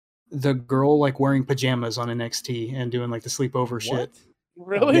the girl like wearing pajamas on NXT and doing like the sleepover shit.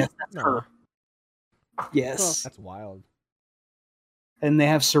 Really? Yes, that's No. her. Yes. That's wild. And they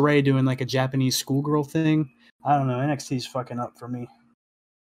have Saray doing like a Japanese schoolgirl thing. I don't know. NXT's fucking up for me.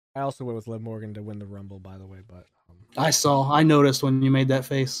 I also went with Liv Morgan to win the Rumble, by the way, but I noticed when you made that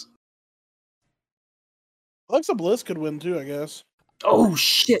face. Alexa Bliss could win too, I guess. Oh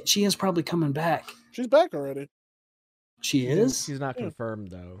shit, she is probably coming back. She's back already. She is? she's not Yeah. confirmed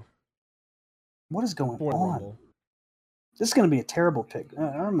though What is going for the on? Rumble. This is gonna be a terrible pick.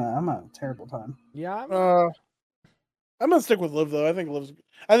 I'm having a terrible time. Yeah, I'm gonna stick with Liv though. I think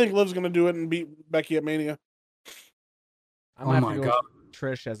Liv's gonna do it and beat Becky at Mania. I Oh might have my to go God. with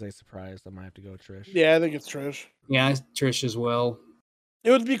Trish as a surprise. I might have to go with Trish. Yeah, I think it's Trish. Yeah, Trish as well. It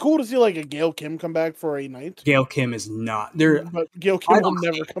would be cool to see like a Gail Kim come back for a night. Gail Kim is not there. But Gail I Kim will don't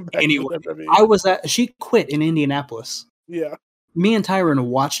never come back anyway. to WWE. She quit in Indianapolis. Yeah. Me and Tyron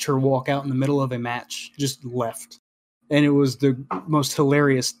watched her walk out in the middle of a match, just left. And it was the most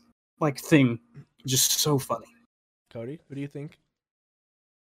hilarious thing. Just so funny. Cody, what do you think?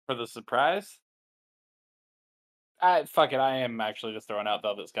 For the surprise? Fuck it. I am actually just throwing out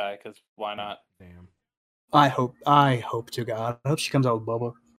Velvet Sky because why not? Damn. I hope to God. I hope she comes out with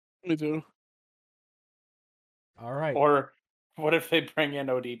Bubba. Me too. All right. Or what if they bring in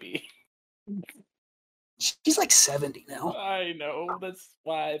ODB? She's like 70 now. I know. That's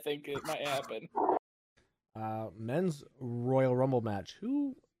why I think it might happen. Men's Royal Rumble match.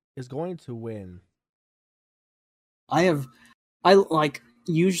 Who is going to win?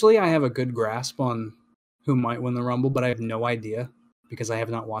 Usually I have a good grasp on who might win the Rumble, but I have no idea because I have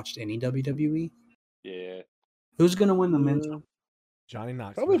not watched any WWE. Yeah. Who's going to win the men's? Johnny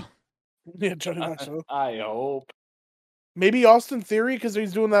Knoxville. Probably. Yeah, Johnny Knoxville. I hope. Maybe Austin Theory because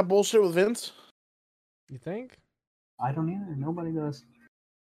he's doing that bullshit with Vince. You think? I don't either. Nobody does.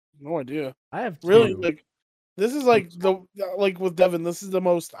 No idea. I have two. Really, like this is like with Devin. This is the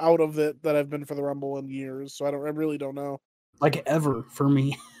most out of it that I've been for the Rumble in years. So I really don't know. Like ever for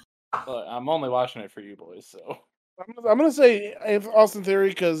me. But I'm only watching it for you boys, so. I'm gonna say if Austin Theory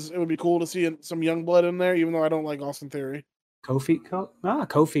because it would be cool to see some young blood in there, even though I don't like Austin Theory. Kofi.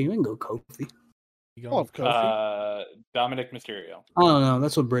 Kofi. We can go Kofi. You I love Kofi. Dominic Mysterio. I don't know.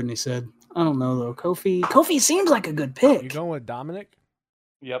 That's what Brittany said. I don't know though. Kofi seems like a good pick. You going with Dominic?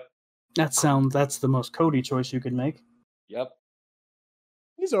 Yep. That's the most Cody choice you could make. Yep.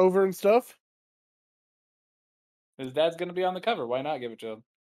 He's over and stuff. His dad's going to be on the cover. Why not give it to him?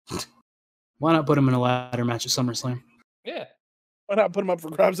 Why not put him in a ladder match at SummerSlam? Yeah. Why not put him up for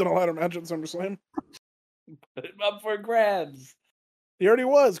grabs in a ladder match at SummerSlam? Put him up for grabs. He already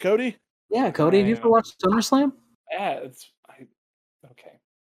was, Cody. Yeah, Cody. Have you ever watched SummerSlam? Yeah, okay.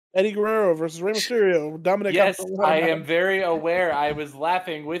 Eddie Guerrero versus Rey Mysterio. Dominic. Yes, I am very aware. I was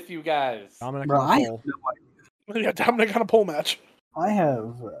laughing with you guys. Dominic on a pole. Yeah, Dominic on a pole match. I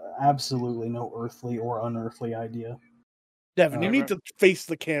have absolutely no earthly or unearthly idea. Devin, you need to face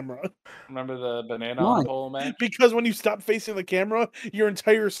the camera. Remember the banana on the pole match? Because when you stop facing the camera, your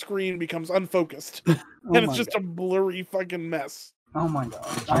entire screen becomes unfocused. And it's just a blurry fucking mess. Oh my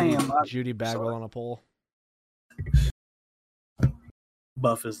god. Judy Bagwell on a pole.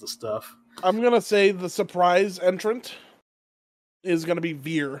 Buff is the stuff. I'm going to say the surprise entrant is going to be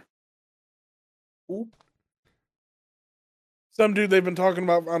Veer. Oop. Some dude they've been talking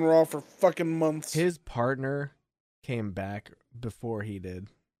about on Raw for fucking months. His partner came back before he did.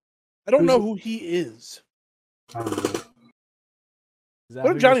 I don't know who he is. I don't know.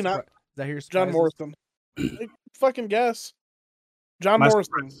 What did Johnny not? Is that your John Morrison. I fucking guess. John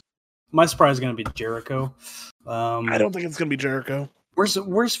Morrison. My surprise is going to be Jericho. I don't think it's going to be Jericho.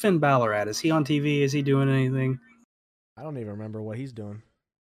 Where's Finn Balor at? Is he on TV? Is he doing anything? I don't even remember what he's doing.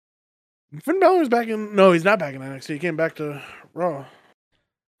 Finn Balor's back in... No, he's not back in NXT. He came back to Raw.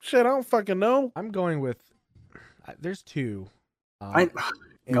 Shit, I don't fucking know. I'm going with... There's two.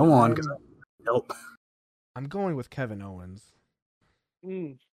 Go on. Nope. I'm going with Kevin Owens.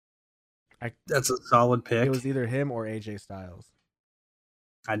 That's a solid pick. It was either him or AJ Styles.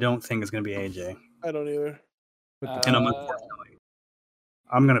 I don't think it's going to be AJ. I don't either. And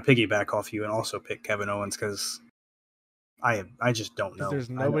I'm going to piggyback off you and also pick Kevin Owens because I just don't know. There's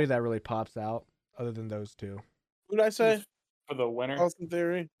nobody that really pops out other than those two. Who did I say? For the winner? Austin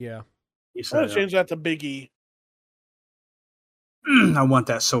Theory? Yeah. I'm going to change that to Big E. I want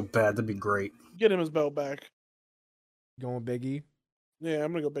that so bad. That'd be great. Get him his belt back. Going Big E? Yeah,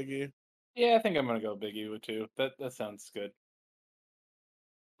 I'm going to go Big E. Yeah, I think I'm going to go Big E with too. That sounds good.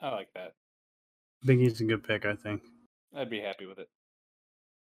 I like that. Big E's a good pick, I think. I'd be happy with it.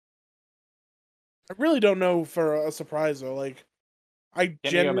 I really don't know for a surprise, though. Like, I Kenny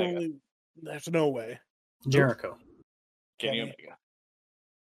genuinely... Omega. There's no way. Jericho. Kenny Omega.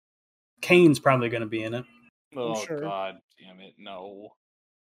 Kane's probably going to be in it. Oh, sure. God damn it. No.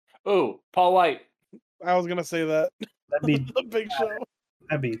 Oh, Paul White. I was going to say that. That'd be the Big Show.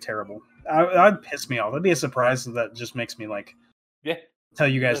 That'd be terrible. That'd piss me off. That'd be a surprise that just makes me like... Yeah. Tell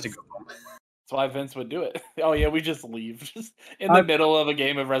you guys to go home. That's why Vince would do it. Oh, yeah, we just leave. Just in the middle of a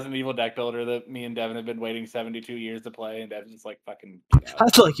game of Resident Evil deck builder that me and Devin have been waiting 72 years to play, and Devin's just like, fucking get out.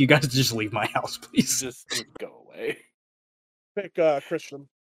 I'd like you guys to just leave my house, please. Just go away. Pick Christian.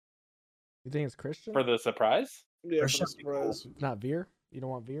 You think it's Christian? For the surprise? Yeah, Christian for the surprise. Not Veer? You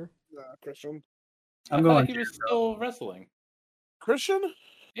don't want Veer? Nah, Christian. I'm I going thought he was still wrestling. Christian?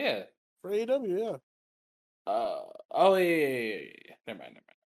 Yeah. For AEW, yeah. Oh, yeah. Never mind.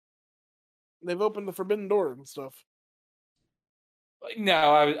 They've opened the Forbidden Door and stuff. No,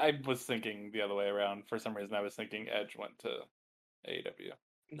 I was thinking the other way around. For some reason, I was thinking Edge went to AEW.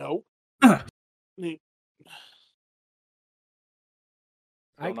 No. I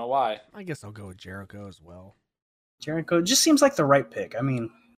don't know why. I guess I'll go with Jericho as well. Jericho just seems like the right pick. I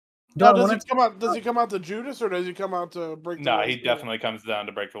mean, does he come out to Judas or does he come out to break the walls? No, he definitely comes down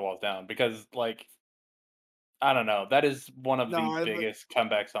to break the walls down because, like, I don't know. That is one of the biggest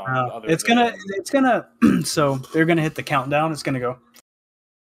comeback songs. It's gonna. So they're gonna hit the countdown. It's gonna go.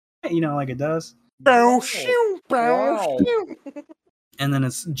 Like it does. Wow. And then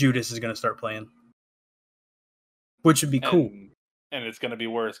Judas is gonna start playing, which would be cool. And it's gonna be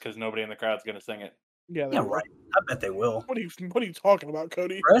worse because nobody in the crowd's gonna sing it. Yeah, right. I bet they will. What are you talking about,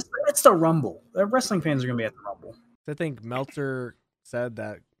 Cody? It's the Rumble. The wrestling fans are gonna be at the Rumble. I think Meltzer said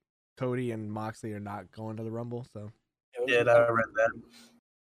that Cody and Moxley are not going to the Rumble, so I read that.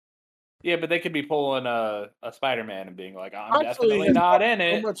 Yeah, but they could be pulling a Spider-Man and being like, I'm Moxley definitely has not talked in so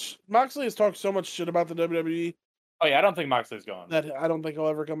it. much. Moxley has talked so much shit about the WWE Oh yeah, I don't think Moxley's going. that I don't think he'll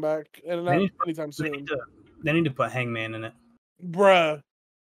ever come back, and not anytime soon. They need to put Hangman in it. Bruh,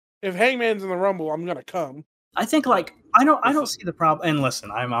 if Hangman's in the Rumble, I'm gonna come. I think I don't see the problem. And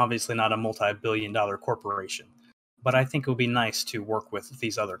listen, I'm obviously not a multi-billion-dollar corporation, but I think it would be nice to work with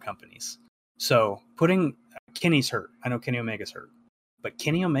these other companies. So putting Kenny's hurt. I know Kenny Omega's hurt, but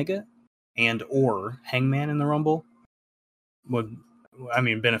Kenny Omega and or Hangman in the Rumble would,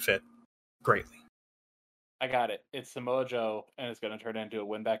 benefit greatly. I got it. It's Samoa Joe, and it's going to turn into a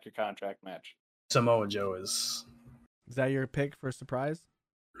win back your contract match. Samoa Joe is. Is that your pick for a surprise?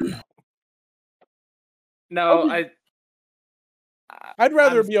 No, I'd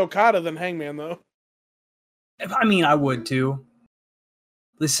rather be Okada than Hangman, though. I would too.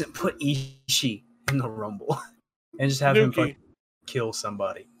 Listen, put Ishii in the Rumble and just have him kill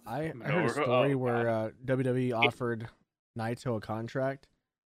somebody. I heard a story where WWE offered Naito a contract.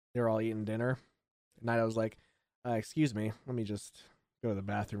 They were all eating dinner. Naito was like, excuse me, let me just go to the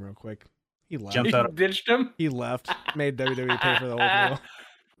bathroom real quick. He left. Jumped out. Ditched him? He left. Made WWE pay for the whole deal.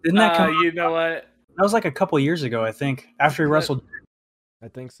 Didn't that come You know what? That was like a couple years ago, I think, after he wrestled. I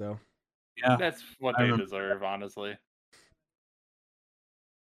think so. Yeah. That's what they deserve, honestly.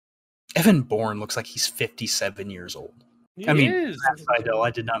 Evan Bourne looks like he's 57 years old. He I mean, is.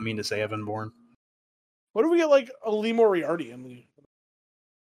 I did not mean to say Evan Bourne. What if we get like a Lee Moriarty in the?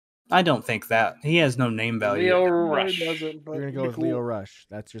 I don't think that. He has no name value. Leo No, Rush. he doesn't, but You're going to go with Leo Rush.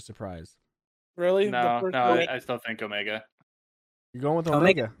 That's your surprise. Really? No, I still think Omega. You're going with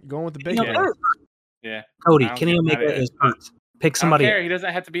Omega. You're going with the big Kenny guy. Yeah. Cody, Kenny Omega is hurt. Pick somebody. I don't care. He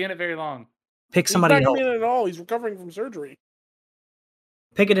doesn't have to be in it very long. Pick somebody He's not else. gonna be in it at all. He's recovering from surgery.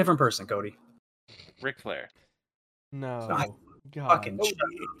 Pick a different person, Cody. Ric Flair. No. God. Fucking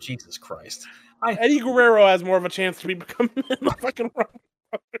Jesus Christ. Eddie Guerrero has more of a chance to be becoming in the fucking Rumble.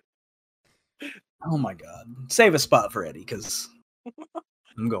 Oh my God. Save a spot for Eddie, because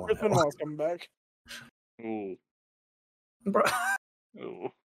I'm going. Chris Benoit's coming back. Ooh. Bro. Ooh.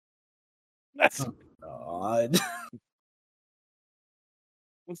 That's God.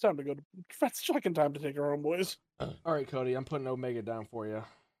 it's time to go. It's fucking time to take her home, boys. All right, Cody, I'm putting Omega down for you.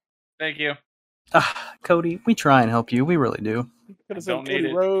 Thank you. Cody, we try and help you. We really do. Could have don't said need Cody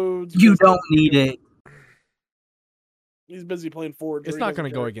it. Rhodes. You don't need it. He's busy playing Forager. It's not going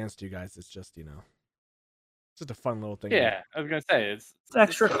to go against you guys. It's just, it's just a fun little thing. Yeah, I was going to say, it's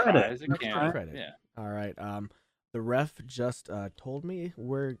extra credit. Extra credit. Yeah. All right. The ref just told me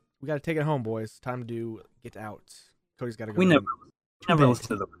we got to take it home, boys. Time to get out. Cody's got to go. We never listen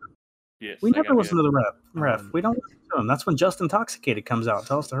to the ref. Yes, We never listen to the ref. We don't listen to him. That's when Just Intoxicated comes out and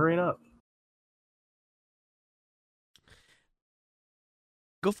tells us to hurry it up.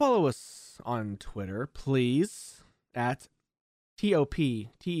 Go follow us on Twitter, please, at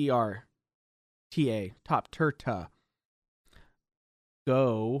TOPTERTA, TOPTERTA.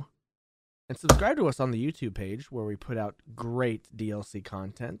 Go and subscribe to us on the YouTube page where we put out great DLC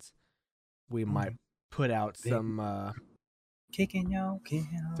content. We might put out some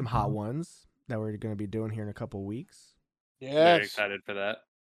hot ones that we're going to be doing here in a couple weeks. Very excited for that.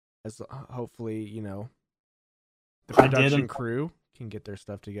 As hopefully, the production crew can get their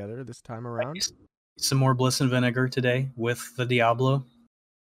stuff together this time around. Some more Bliss and Vinegar today with the Diablo.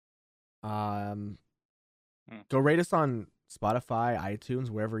 Go rate us on Spotify, iTunes,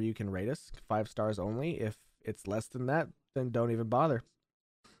 wherever you can rate us. 5 stars only. If it's less than that, then don't even bother.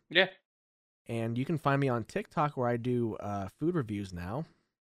 Yeah. And you can find me on TikTok where I do food reviews now.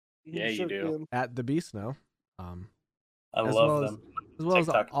 Yeah, you do. At the Beast Snow. I love them. As well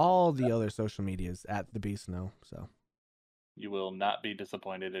TikTok. As all the other social medias at the Beast Snow. So you will not be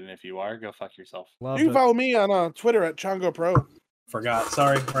disappointed, and if you are, go fuck yourself. You can follow me on Twitter at Chongo Pro. Forgot.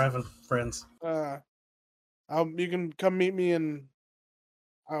 Sorry, we're having friends. You can come meet me in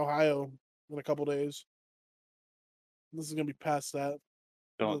Ohio in a couple days. This is gonna be past that.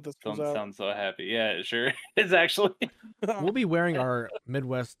 Don't sound so happy. Yeah, it sure is actually. We'll be wearing our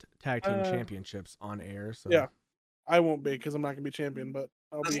Midwest Tag Team Championships on air. So yeah, I won't be because I'm not gonna be champion, but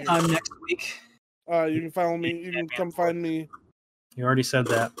I'll be here. Next week. You can follow me. You can come find me. You already said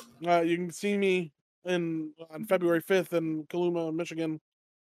that. You can see me on February 5th in Kaluma, Michigan.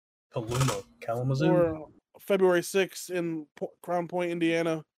 Kalamazoo. Or February 6th in Crown Point,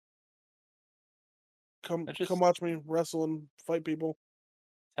 Indiana. Come watch me wrestle and fight people.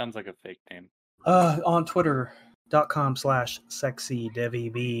 Sounds like a fake name. On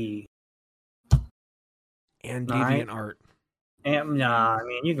Twitter.com/sexydevib. And DeviantArt. And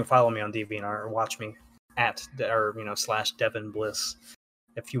you can follow me on DeviantArt or watch me at /Devin Bliss.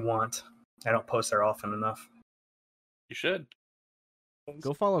 if you want. I don't post there often enough. You should.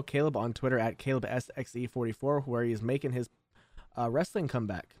 Go follow Caleb on Twitter at CalebSXE44, where he's making his wrestling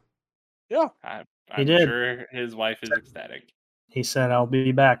comeback. Yeah. I'm did. sure his wife is ecstatic. He said, "I'll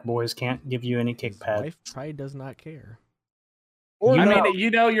be back, boys. Can't give you any kick His pads." wife probably does not care. Or I no.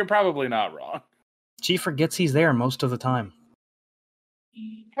 mean, you're probably not wrong. She forgets he's there most of the time.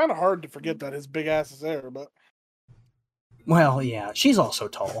 Kind of hard to forget that his big ass is there, but Well, yeah, she's also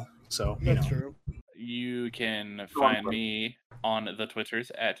tall, so you that's know. true. You can find me on the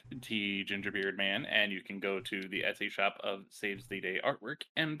Twitters at TGingerbeardman, and you can go to the Etsy shop of Saves the Day artwork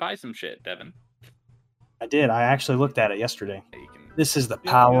and buy some shit, Devin. I did. I actually looked at it yesterday. You can- This is the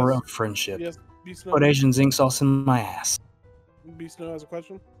Yeah, power yes. of friendship. Yes, Beast Put Asian zinc sauce in my ass. Snow has a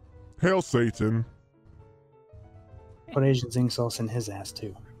question. Hail Satan. Put Asian zinc sauce in his ass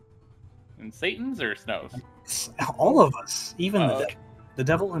too. And Satan's or Snow's? All of us, even Okay. the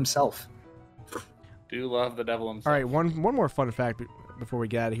devil himself. Do love the devil himself. All right, one more fun fact before we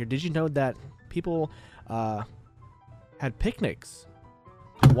get out of here. Did you know that people had picnics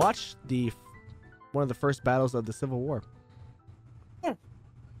to watch one of the first battles of the Civil War?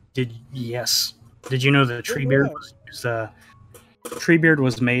 Yes. Did you know that Treebeard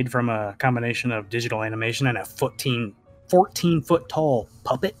was made from a combination of digital animation and a 14-foot tall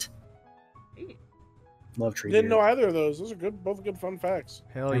puppet? Love Treebeard. Didn't know either of those. Those are both good fun facts.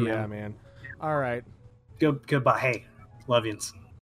 Hell Hey, yeah, man. man. All right. Goodbye. Hey, love yous.